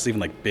Burgundy glasses, even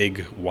like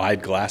big,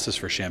 wide glasses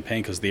for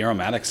champagne, because the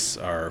aromatics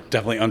are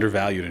definitely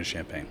undervalued in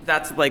champagne.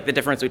 That's like the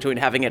difference between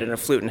having it in a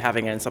flute and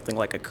having it in something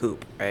like a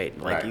coupe, right?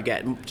 Like you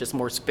get just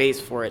more space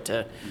for it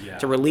to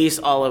release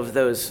all of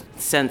those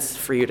scents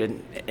for you to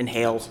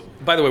inhale.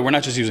 By the way, we're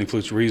not just using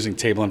flutes. We're using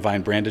Table and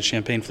Vine branded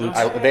champagne flutes.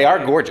 They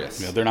are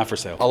gorgeous. Yeah, they're not for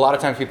sale. A lot of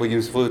times people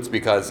use flutes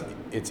because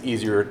it's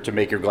easier to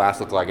make your glass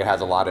look like it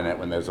has a lot in it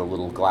when there's a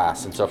little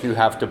glass. And so if you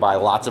have to buy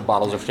lots of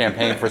bottles of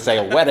champagne for, say,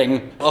 a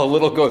wedding, a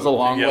little goes a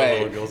long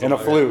way in a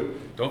flute.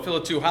 Don't fill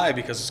it too high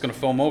because it's going to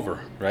foam over,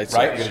 right? So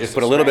Right, you just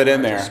put a little bit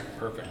in there,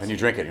 perfect. and you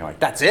drink it, and you're like,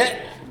 that's it?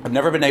 I've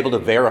never been able to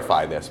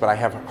verify this, but I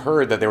have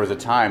heard that there was a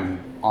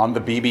time on the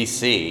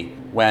BBC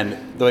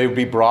when they would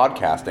be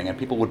broadcasting and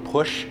people would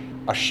push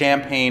a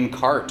champagne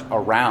cart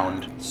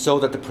around so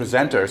that the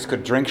presenters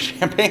could drink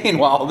champagne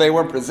while they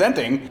were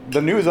presenting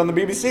the news on the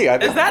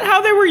BBC. Is that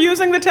how they were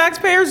using the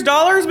taxpayers'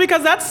 dollars?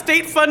 Because that's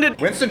state-funded.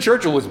 Winston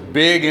Churchill was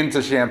big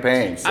into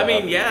champagne. So. I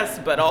mean, yes,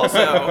 but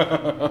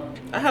also,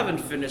 I haven't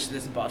finished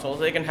this bottle.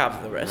 They can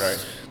have the rest.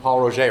 Right. Paul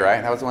Roget,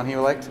 right? That was the one he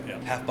liked?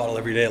 Yeah, half bottle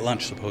every day at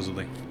lunch,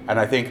 supposedly. And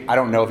I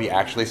don't know if he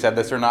actually said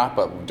this or not,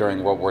 but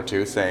during World War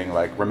II, saying,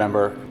 like,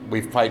 remember,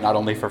 we fight not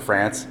only for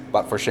France,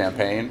 but for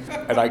champagne.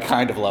 And I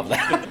kind of love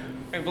that.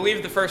 I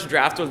believe the first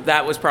draft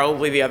was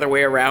probably the other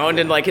way around,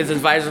 and like his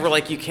advisors were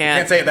like, "You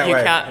can't say it that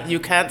way. You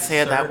can't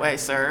say it that way,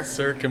 sir."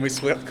 Sir, can we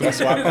swap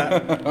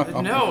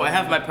that? No, I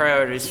have my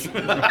priorities.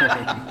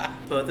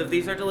 Both of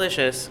these are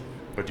delicious.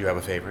 But do you have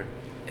a favorite?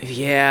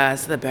 Yeah,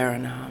 it's the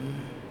Baronum.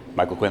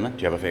 Michael Quinlan,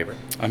 do you have a favorite?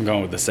 I'm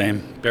going with the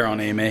same. Baron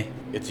Aimé.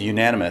 It's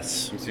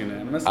unanimous. It's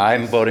unanimous.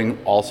 I'm voting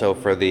also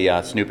for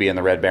the Snoopy and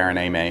the Red Baron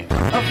Aimé.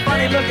 A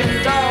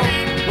funny-looking dog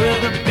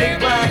with a big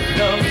black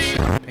nose.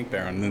 Pink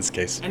Baron in this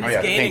case. And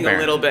it's gaining a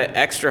little bit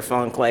extra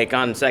funk, like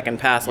on second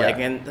pass, like,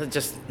 and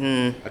just.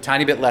 A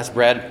tiny bit less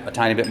bread, a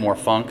tiny bit more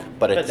funk,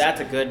 but that's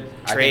a good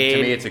I trade.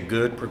 think to me, it's a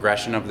good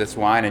progression of this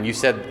wine. And you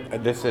said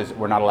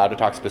we're not allowed to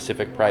talk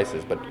specific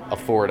prices, but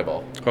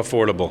affordable.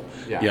 Affordable.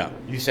 Yeah.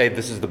 You say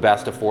this is the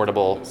best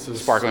affordable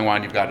sparkling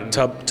wine you've got in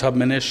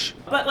Tubman-ish.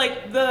 But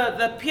like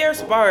the Pierre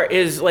Spar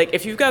is like,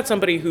 if you've got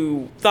somebody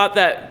who thought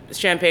that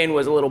champagne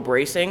was a little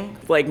bracing,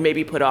 like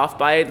maybe put off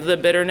by the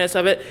bitterness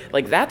of it,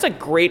 like that's a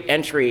great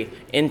entry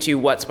into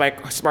what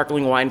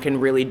sparkling wine can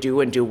really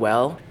do and do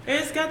well.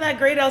 It's got that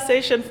great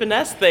Alsatian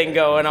finesse thing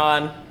going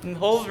on in the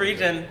whole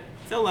region.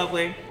 So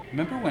lovely.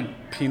 Remember when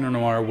Pinot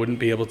Noir wouldn't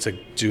be able to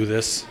do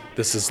this?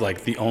 This is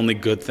like the only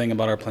good thing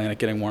about our planet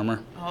getting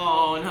warmer.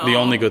 Oh no. The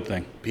only good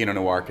thing. Pinot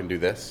Noir can do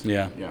this?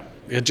 Yeah.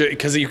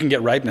 Because you can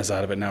get ripeness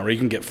out of it now, or you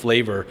can get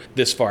flavor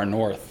this far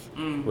north,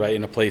 right,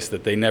 in a place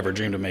that they never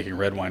dreamed of making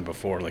red wine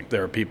before. Like,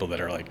 there are people that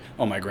are like,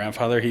 oh, my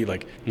grandfather, he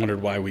like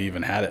wondered why we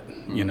even had it,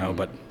 you know,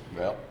 but...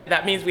 Well.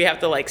 That means we have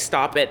to like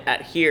stop it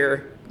at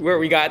here where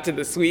we got to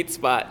the sweet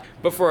spot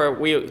before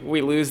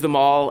we lose them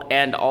all,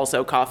 and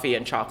also coffee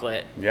and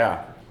chocolate.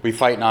 Yeah. We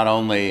fight not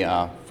only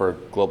for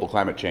global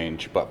climate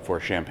change, but for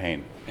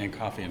champagne. And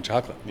coffee and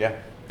chocolate. Yeah.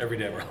 Every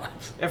day of our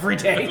lives. Every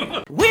day.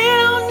 We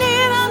don't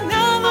need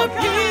another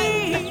Pinot.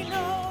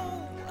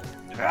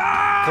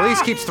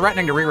 Khalees keeps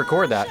threatening to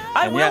re-record that.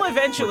 I and will yet,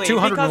 eventually, we're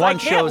 201 because I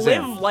can't shows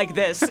live in. like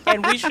this,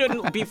 and we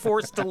shouldn't be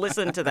forced to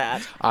listen to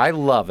that. I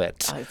love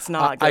it. It's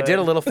not good. I did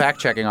a little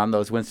fact-checking on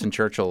those Winston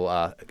Churchill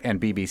and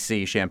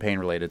BBC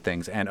champagne-related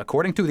things, and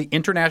according to the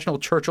International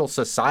Churchill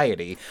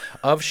Society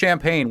of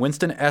Champagne,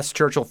 Winston S.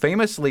 Churchill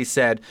famously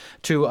said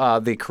to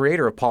the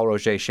creator of Paul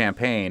Roget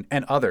champagne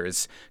and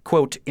others,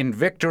 quote, "In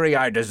victory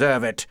I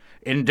deserve it,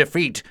 in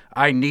defeat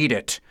I need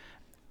it,"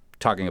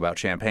 talking about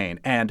champagne.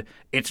 And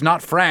it's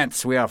not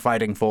France we are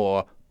fighting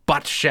for,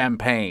 but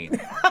champagne.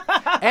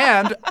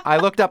 And I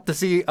looked up to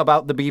see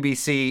about the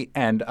BBC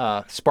and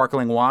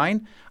sparkling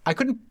wine. I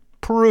couldn't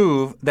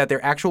prove that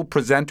their actual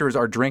presenters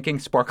are drinking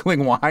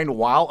sparkling wine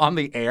while on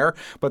the air,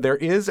 but there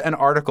is an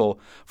article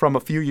from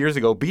a few years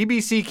ago.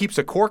 BBC keeps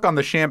a cork on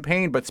the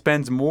champagne but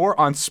spends more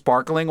on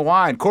sparkling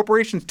wine.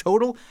 Corporation's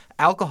total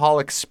alcohol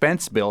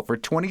expense bill for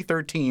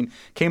 2013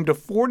 came to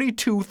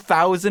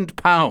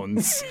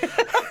 £42,000.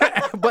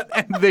 But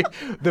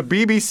the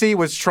BBC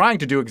was trying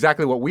to do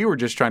exactly what we were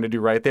just trying to do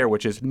right there,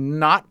 which is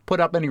not put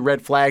up any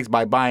red flags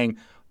by buying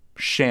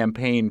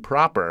champagne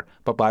proper,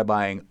 but by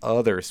buying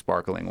other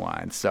sparkling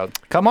wines. So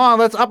come on,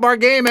 let's up our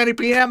game,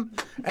 NEPM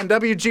and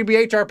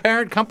WGBH, our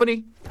parent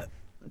company.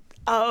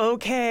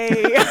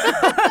 Okay.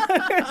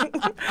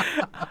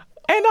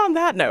 And on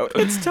that note,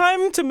 it's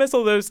time to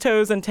missile those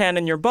toes and tan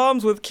in your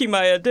bombs with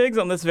Kimaya Diggs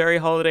on this very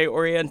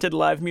holiday-oriented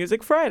Live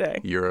Music Friday.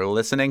 You're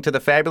listening to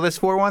the Fabulous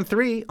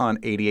 413 on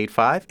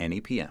 88.5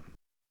 NEPM.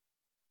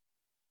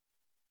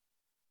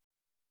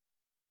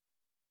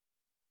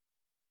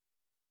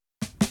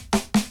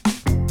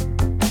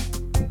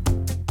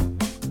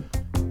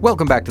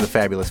 Welcome back to the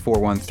Fabulous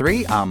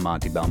 413. I'm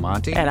Monty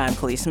Belmonte. And I'm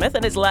Khalees Smith,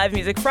 and it's Live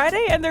Music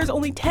Friday, and there's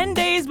only 10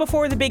 days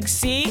before the big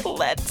C.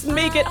 Let's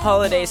make it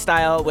holiday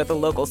style with a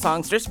local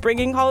songstress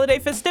bringing holiday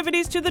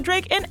festivities to the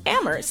Drake in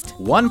Amherst.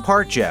 1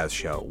 part jazz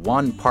show,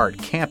 1 part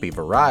campy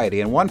variety,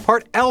 and 1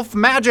 part elf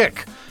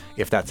magic.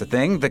 If that's a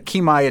thing, the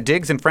Kimaya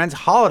Diggs and Friends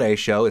Holiday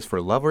Show is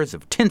for lovers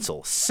of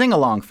tinsel,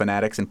 sing-along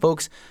fanatics, and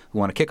folks who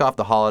want to kick off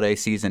the holiday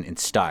season in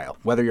style.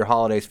 Whether your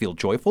holidays feel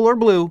joyful or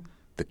blue,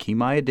 the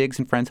Kimaya Diggs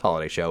and Friends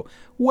Holiday Show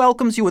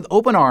welcomes you with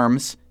open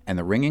arms and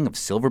the ringing of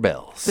silver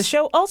bells. The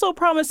show also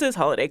promises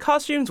holiday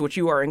costumes, which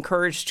you are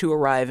encouraged to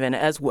arrive in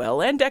as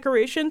well, and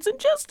decorations, and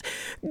just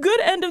good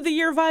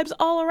end-of-the-year vibes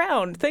all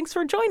around. Thanks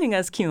for joining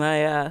us,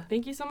 Kimaya.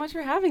 Thank you so much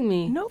for having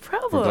me. No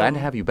problem. We're glad to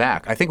have you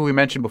back. I think we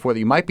mentioned before that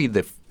you might be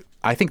the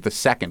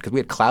second, because we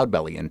had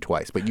Cloudbelly in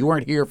twice, but you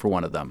weren't here for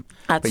one of them.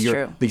 That's but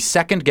you're true. The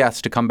second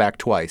guest to come back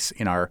twice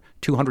in our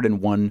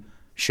 201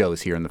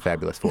 shows here in the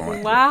Fabulous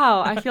 413.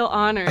 Wow, I feel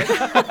honored.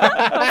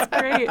 That's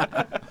great.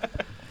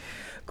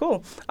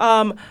 Cool.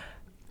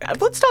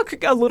 Let's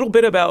talk a little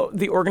bit about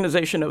the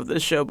organization of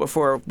this show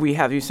before we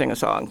have you sing a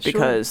song,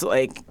 because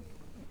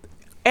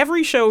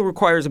every show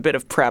requires a bit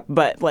of prep,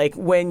 but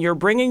when you're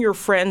bringing your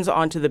friends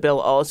onto the bill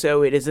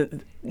also, it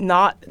isn't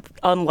not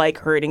unlike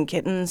herding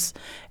kittens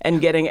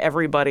and getting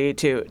everybody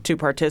to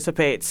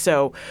participate.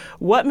 So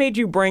what made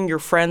you bring your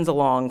friends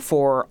along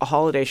for a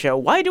holiday show?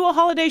 Why do a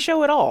holiday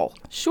show at all?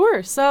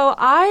 Sure. So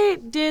I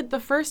did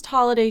the first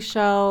holiday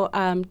show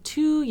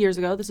 2 years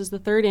ago. This is the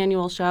third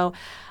annual show.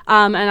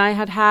 And I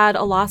had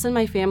a loss in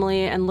my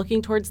family, and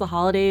looking towards the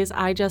holidays,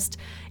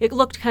 it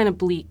looked kind of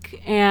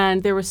bleak,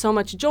 and there was so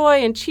much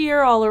joy and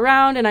cheer all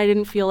around, and I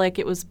didn't feel like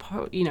it was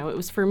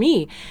for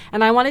me.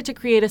 And I wanted to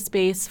create a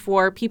space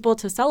for people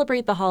to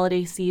celebrate the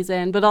holiday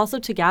season, but also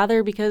to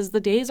gather, because the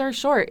days are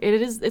short.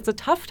 It's a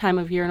tough time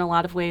of year in a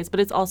lot of ways,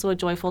 but it's also a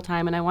joyful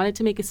time, and I wanted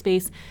to make a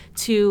space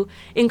to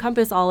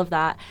encompass all of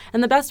that.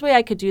 And the best way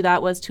I could do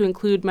that was to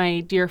include my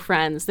dear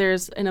friends.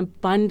 There's an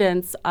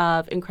abundance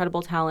of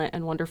incredible talent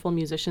and wonderful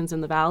musicians in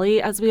the Valley,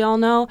 as we all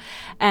know.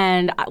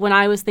 And when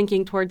I was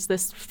thinking towards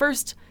this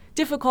first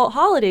difficult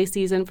holiday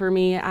season for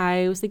me,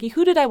 I was thinking,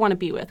 who did I want to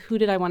be with? Who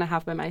did I want to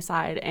have by my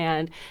side?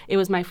 And it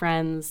was my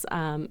friends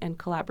and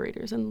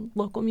collaborators in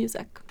local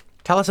music.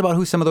 Tell us about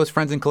who some of those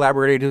friends and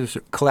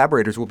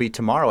collaborators will be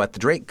tomorrow at the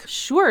Drake.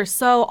 Sure.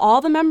 So all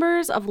the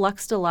members of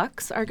Lux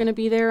Deluxe are going to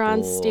be there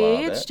on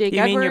stage. Jake You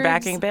Edwards. mean your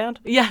backing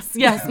band? Yes,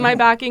 my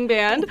backing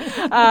band.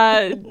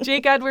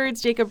 Jake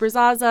Edwards, Jacob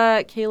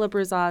Brazaza, Caleb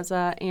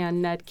Brazaza,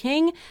 and Ned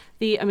King.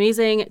 The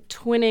amazing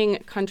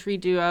twinning country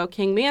duo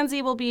King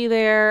Manzi will be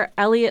there.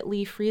 Elliot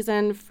Lee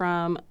Friesen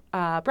from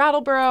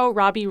Brattleboro,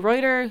 Robbie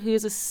Reuter,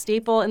 who's a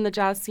staple in the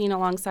jazz scene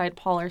alongside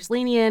Paul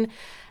Arslanian,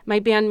 my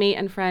bandmate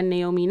and friend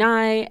Naomi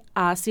Nye,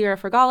 Sierra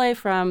Fregale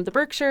from the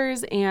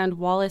Berkshires, and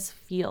Wallace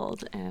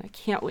Field. And I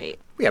can't wait.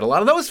 We had a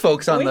lot of those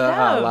folks on the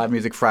have. Live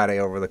Music Friday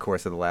over the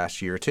course of the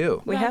last year,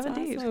 too. We have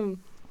indeed.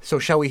 Awesome. So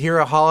shall we hear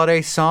a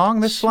holiday song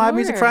this Live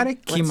Music Sure. Friday?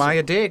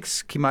 Kimaya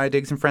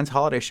Diggs and Friends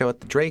Holiday Show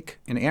at the Drake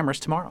in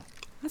Amherst tomorrow.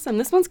 Awesome.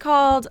 This one's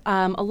called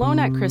Alone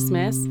at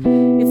Christmas.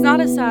 It's not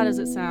as sad as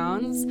it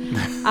sounds.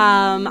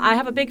 I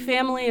have a big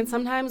family, and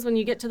sometimes when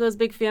you get to those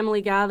big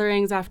family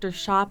gatherings after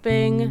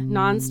shopping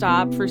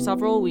nonstop for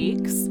several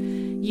weeks,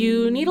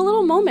 you need a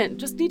little moment.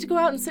 Just need to go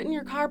out and sit in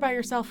your car by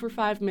yourself for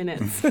 5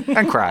 minutes.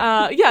 And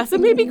cry. So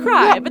maybe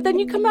cry. But then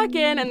you come back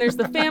in, and there's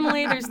the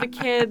family, there's the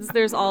kids,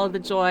 there's all of the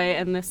joy,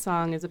 and this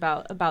song is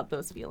about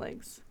those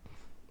feelings.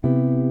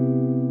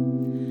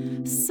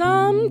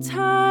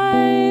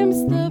 Sometimes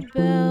the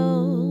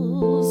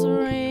bells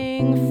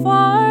ring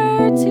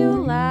far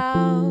too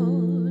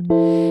loud.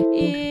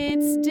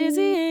 It's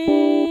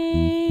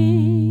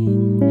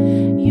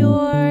dizzying.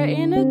 You're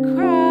in a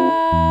crowd.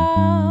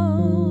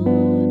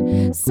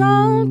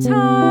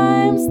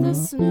 Sometimes the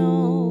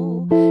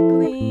snow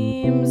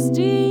gleams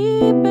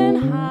deep and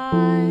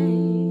high.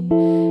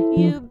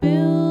 You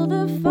build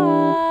a fire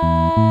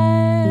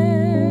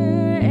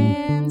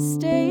and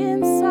stay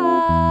inside.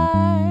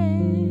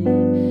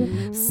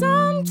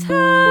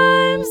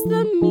 Sometimes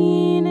the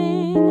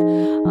meaning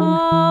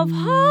of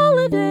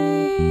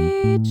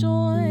holiday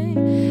joy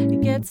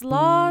gets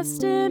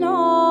lost in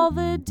all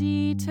the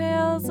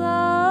details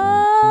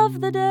of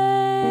the day.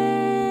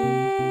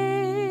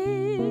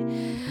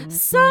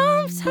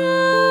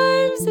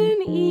 Sometimes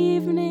an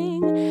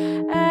evening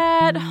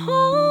at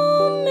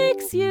home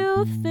makes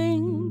you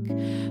think,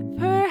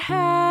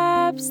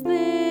 perhaps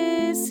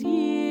this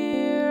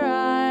year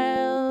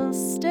I'll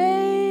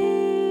stay.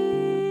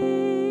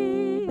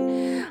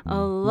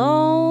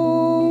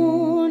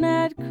 Alone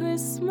at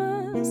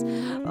Christmas,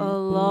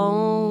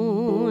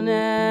 alone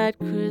at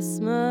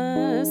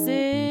Christmas.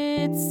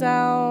 It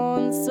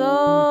sounds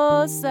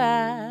so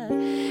sad.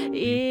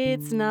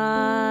 It's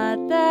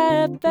not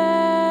that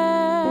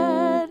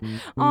bad.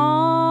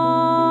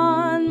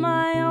 On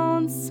my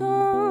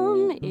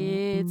lonesome,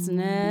 it's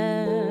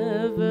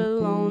never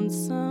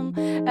lonesome.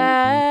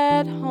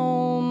 At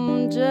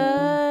home,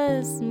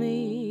 just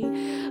me,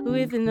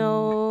 with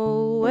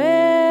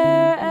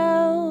nowhere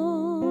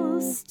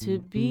else to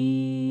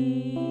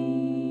be.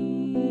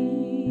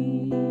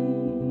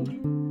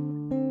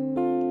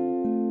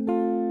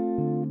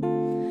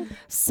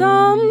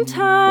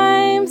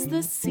 Sometimes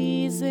the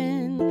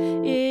season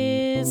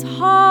is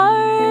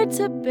hard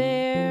to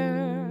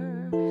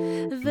bear,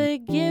 the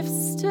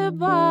gifts to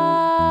buy,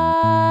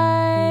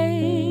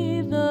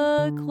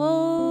 the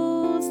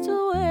clothes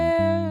to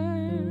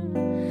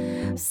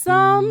wear.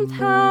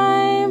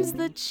 Sometimes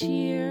the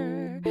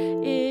cheer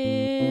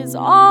is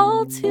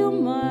all too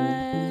much.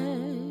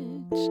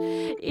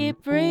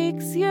 It breaks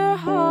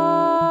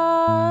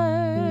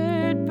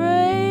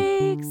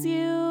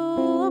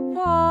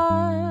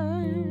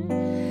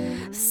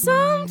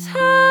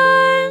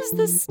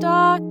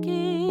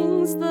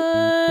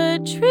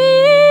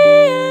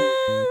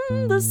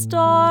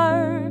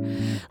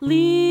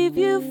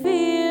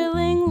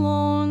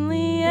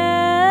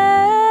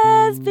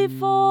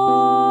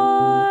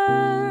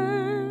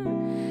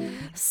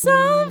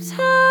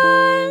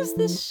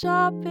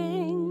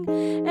shopping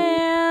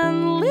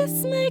and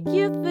lists make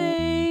you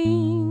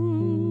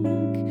think.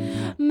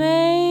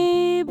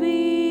 Maybe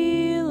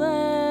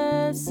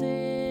less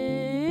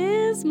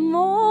is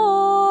more.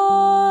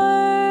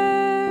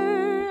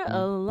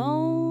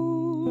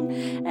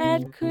 Alone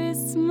at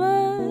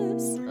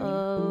Christmas,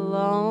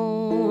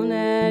 alone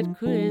at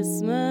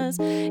Christmas.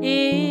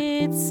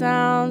 It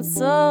sounds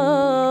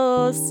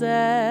so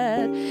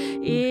sad.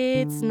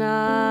 It's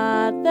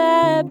not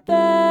that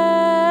bad.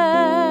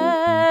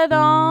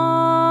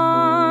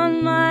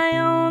 On my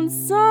own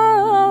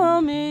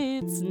some,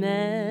 it's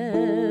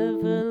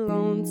never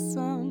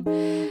lonesome.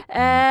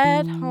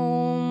 At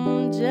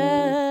home,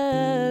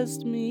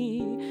 just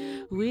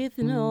me with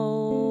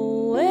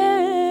nowhere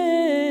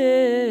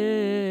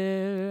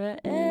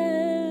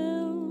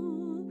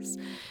else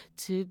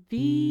to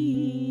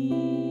be.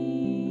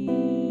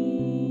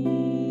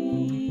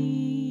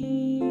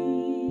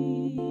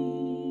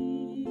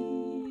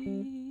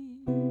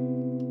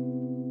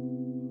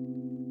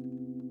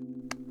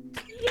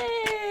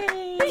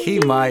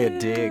 Kimaya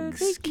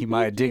Diggs.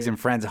 Kimaya Diggs and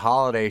Friends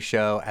holiday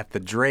show at the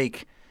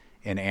Drake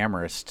in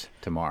Amherst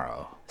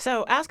tomorrow.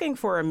 So asking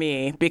for a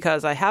me,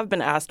 because I have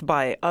been asked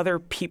by other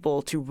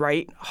people to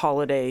write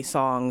holiday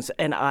songs,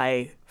 and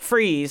I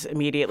freeze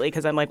immediately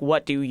because I'm like,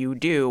 what do you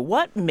do?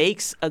 What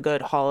makes a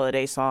good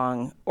holiday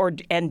song,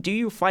 and do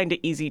you find it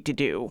easy to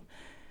do?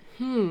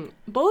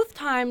 Both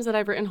times that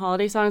I've written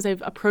holiday songs,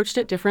 I've approached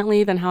it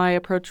differently than how I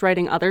approach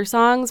writing other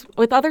songs.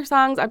 With other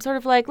songs, I'm sort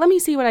of like, let me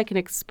see what I can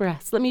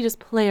express. Let me just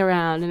play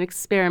around and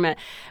experiment.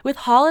 With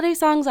holiday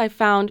songs, I've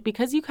found,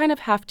 because you kind of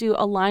have to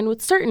align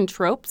with certain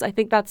tropes, I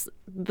think that's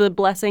the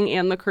blessing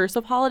and the curse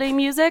of holiday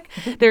music.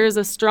 There is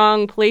a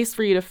strong place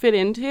for you to fit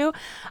into.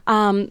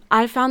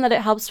 I found that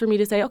it helps for me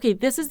to say, okay,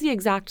 this is the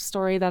exact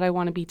story that I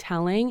want to be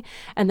telling,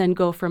 and then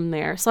go from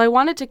there. So I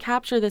wanted to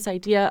capture this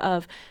idea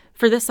of,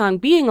 for this song,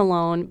 being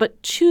alone,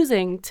 but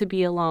choosing to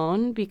be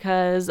alone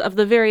because of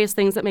the various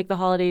things that make the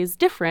holidays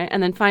different,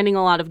 and then finding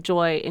a lot of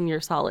joy in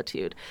your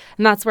solitude.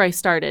 And that's where I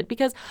started.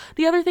 Because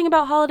the other thing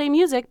about holiday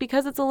music,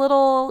 because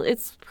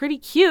it's pretty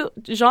cute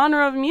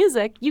genre of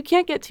music, you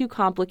can't get too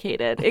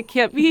complicated. I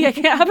can't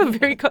have a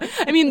very,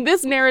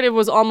 this narrative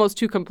was almost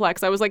too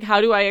complex. I was like, how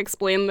do I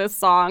explain this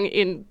song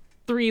in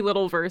 3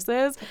 little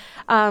verses?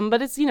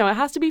 But it's, it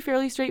has to be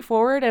fairly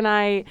straightforward. And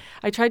I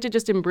tried to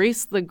just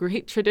embrace the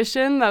great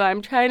tradition that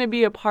I'm trying to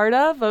be a part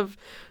of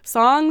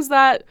songs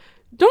that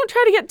don't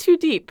try to get too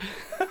deep.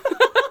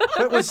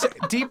 It was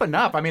deep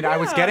enough. I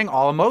was getting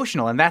all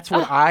emotional, and that's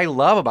what I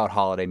love about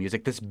holiday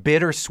music, this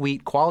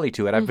bittersweet quality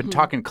to it. I've been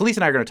talking, Khalees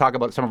and I are going to talk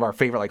about some of our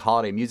favorite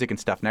holiday music and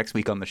stuff next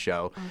week on the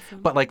show.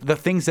 Awesome. But the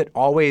things that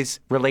always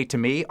relate to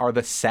me are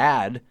the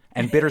sad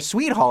and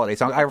bittersweet holiday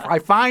songs. I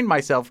find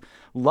myself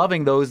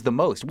loving those the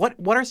most. What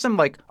are some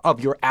of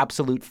your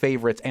absolute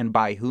favorites, and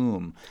by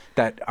whom,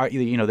 that are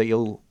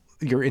that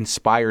you're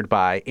inspired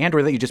by, and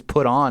or that you just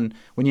put on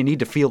when you need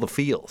to feel the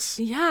feels?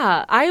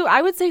 Yeah,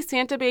 I would say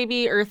Santa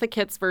Baby, Eartha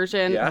Kitt's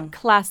version,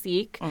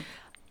 classique.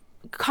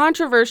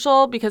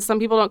 Controversial because some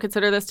people don't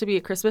consider this to be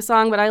a Christmas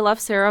song, but I love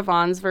Sarah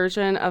Vaughan's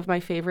version of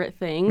My Favorite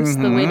Things.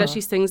 The way that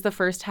she sings the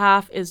first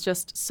half is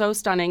just so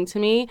stunning to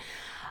me.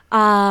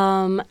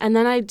 And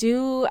then I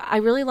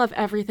really love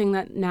everything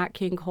that Nat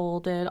King Cole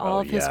did. All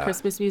of his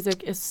Christmas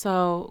music is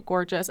so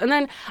gorgeous. And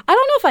then I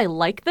don't know if I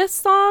like this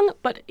song,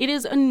 but it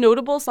is a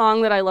notable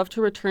song that I love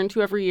to return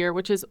to every year,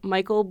 which is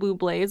Michael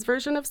Bublé's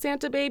version of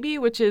Santa Baby,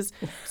 which is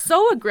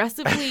so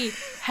aggressively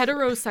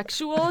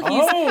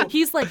heterosexual.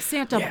 He's like,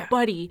 Santa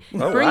buddy,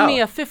 bring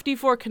me a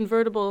 54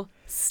 convertible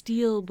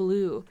steel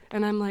blue.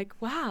 And I'm like,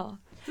 wow.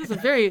 This is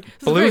a very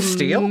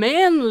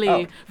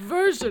manly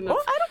version of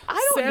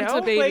Santa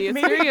know. Baby.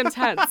 It's very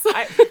intense.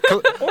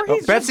 Or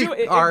he's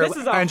Betsy, our this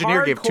is a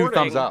engineer, gave 2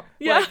 thumbs up.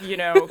 Yeah,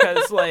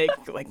 because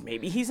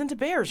maybe he's into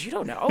bears. You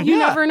don't know. You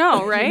never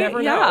know, right? You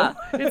never know.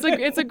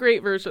 It's a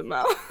great version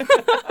though.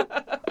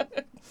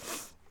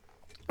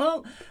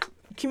 Well,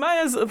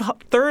 Kimaya's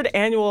 3rd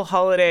annual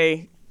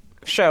holiday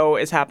show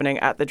is happening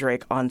at the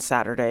Drake on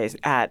Saturdays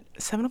at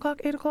 7 o'clock,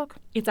 8 o'clock?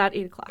 It's at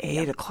 8 o'clock.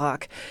 8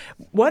 o'clock.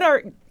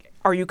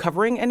 Are you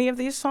covering any of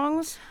these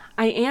songs?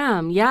 I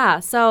am, yeah.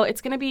 So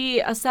it's going to be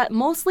a set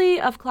mostly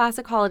of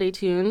classic holiday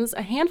tunes,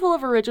 a handful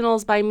of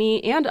originals by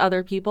me and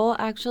other people,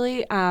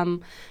 actually.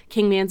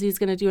 King Manzi's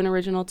going to do an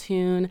original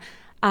tune.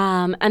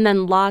 And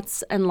then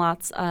lots and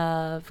lots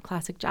of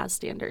classic jazz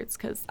standards,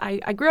 because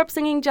I grew up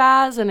singing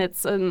jazz, and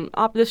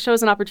this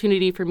show's an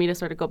opportunity for me to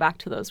sort of go back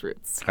to those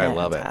roots. I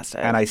love it.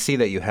 And I see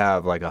that you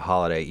have a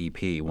holiday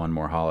EP, One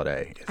More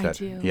Holiday. I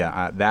do.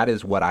 Yeah, that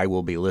is what I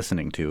will be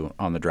listening to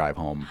on the drive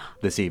home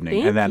this evening.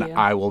 Thank and then you.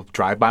 I will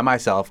drive by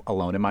myself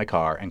alone in my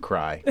car and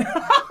cry,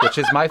 which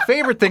is my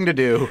favorite thing to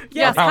do.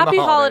 Yes, happy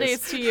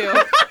holidays to you.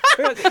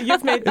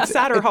 You've made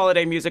sadder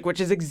holiday music, which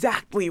is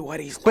exactly what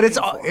he's looking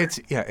for.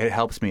 It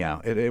helps me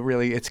out. It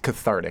really, it's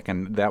cathartic,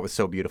 and that was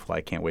so beautiful.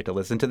 I can't wait to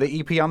listen to the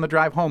EP on the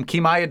drive home.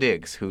 Kimaya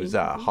Diggs, who's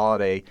a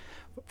holiday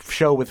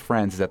show with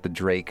friends, is at the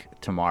Drake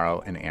tomorrow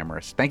in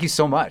Amherst. Thank you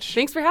so much.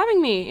 Thanks for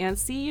having me, and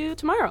see you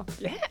tomorrow.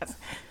 Yes.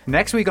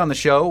 Next week on the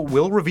show,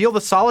 we'll reveal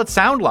the solid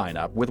sound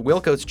lineup with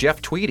Wilco's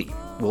Jeff Tweedy.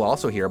 We'll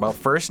also hear about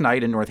First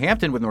Night in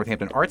Northampton with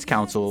Northampton Arts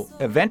Council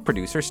event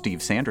producer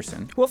Steve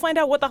Sanderson. We'll find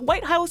out what the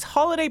White House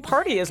holiday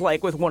party is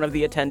like with one of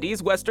the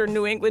attendees, Western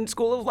New England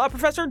School of Law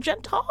professor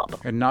Jen Taub.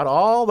 And not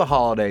all the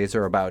holidays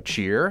are about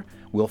cheer.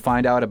 We'll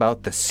find out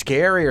about the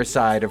scarier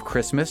side of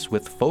Christmas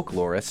with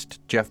folklorist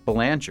Jeff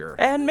Belanger.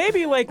 And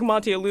maybe, like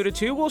Monty alluded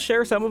to, we'll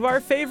share some of our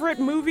favorite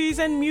movies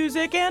and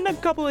music and a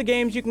couple of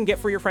games you can get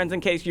for your friends in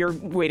case you're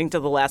waiting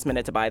till the last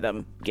minute to buy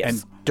them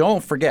gifts. And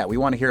don't forget, we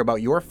want to hear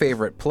about your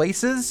favorite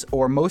places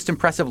or most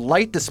impressive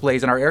light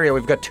displays in our area.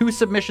 We've got 2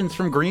 submissions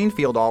from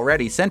Greenfield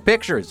already. Send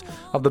pictures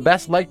of the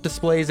best light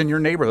displays in your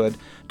neighborhood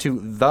to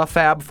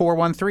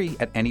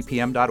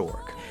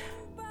thefab413@nepm.org.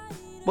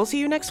 We'll see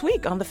you next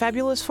week on the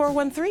Fabulous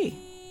 413.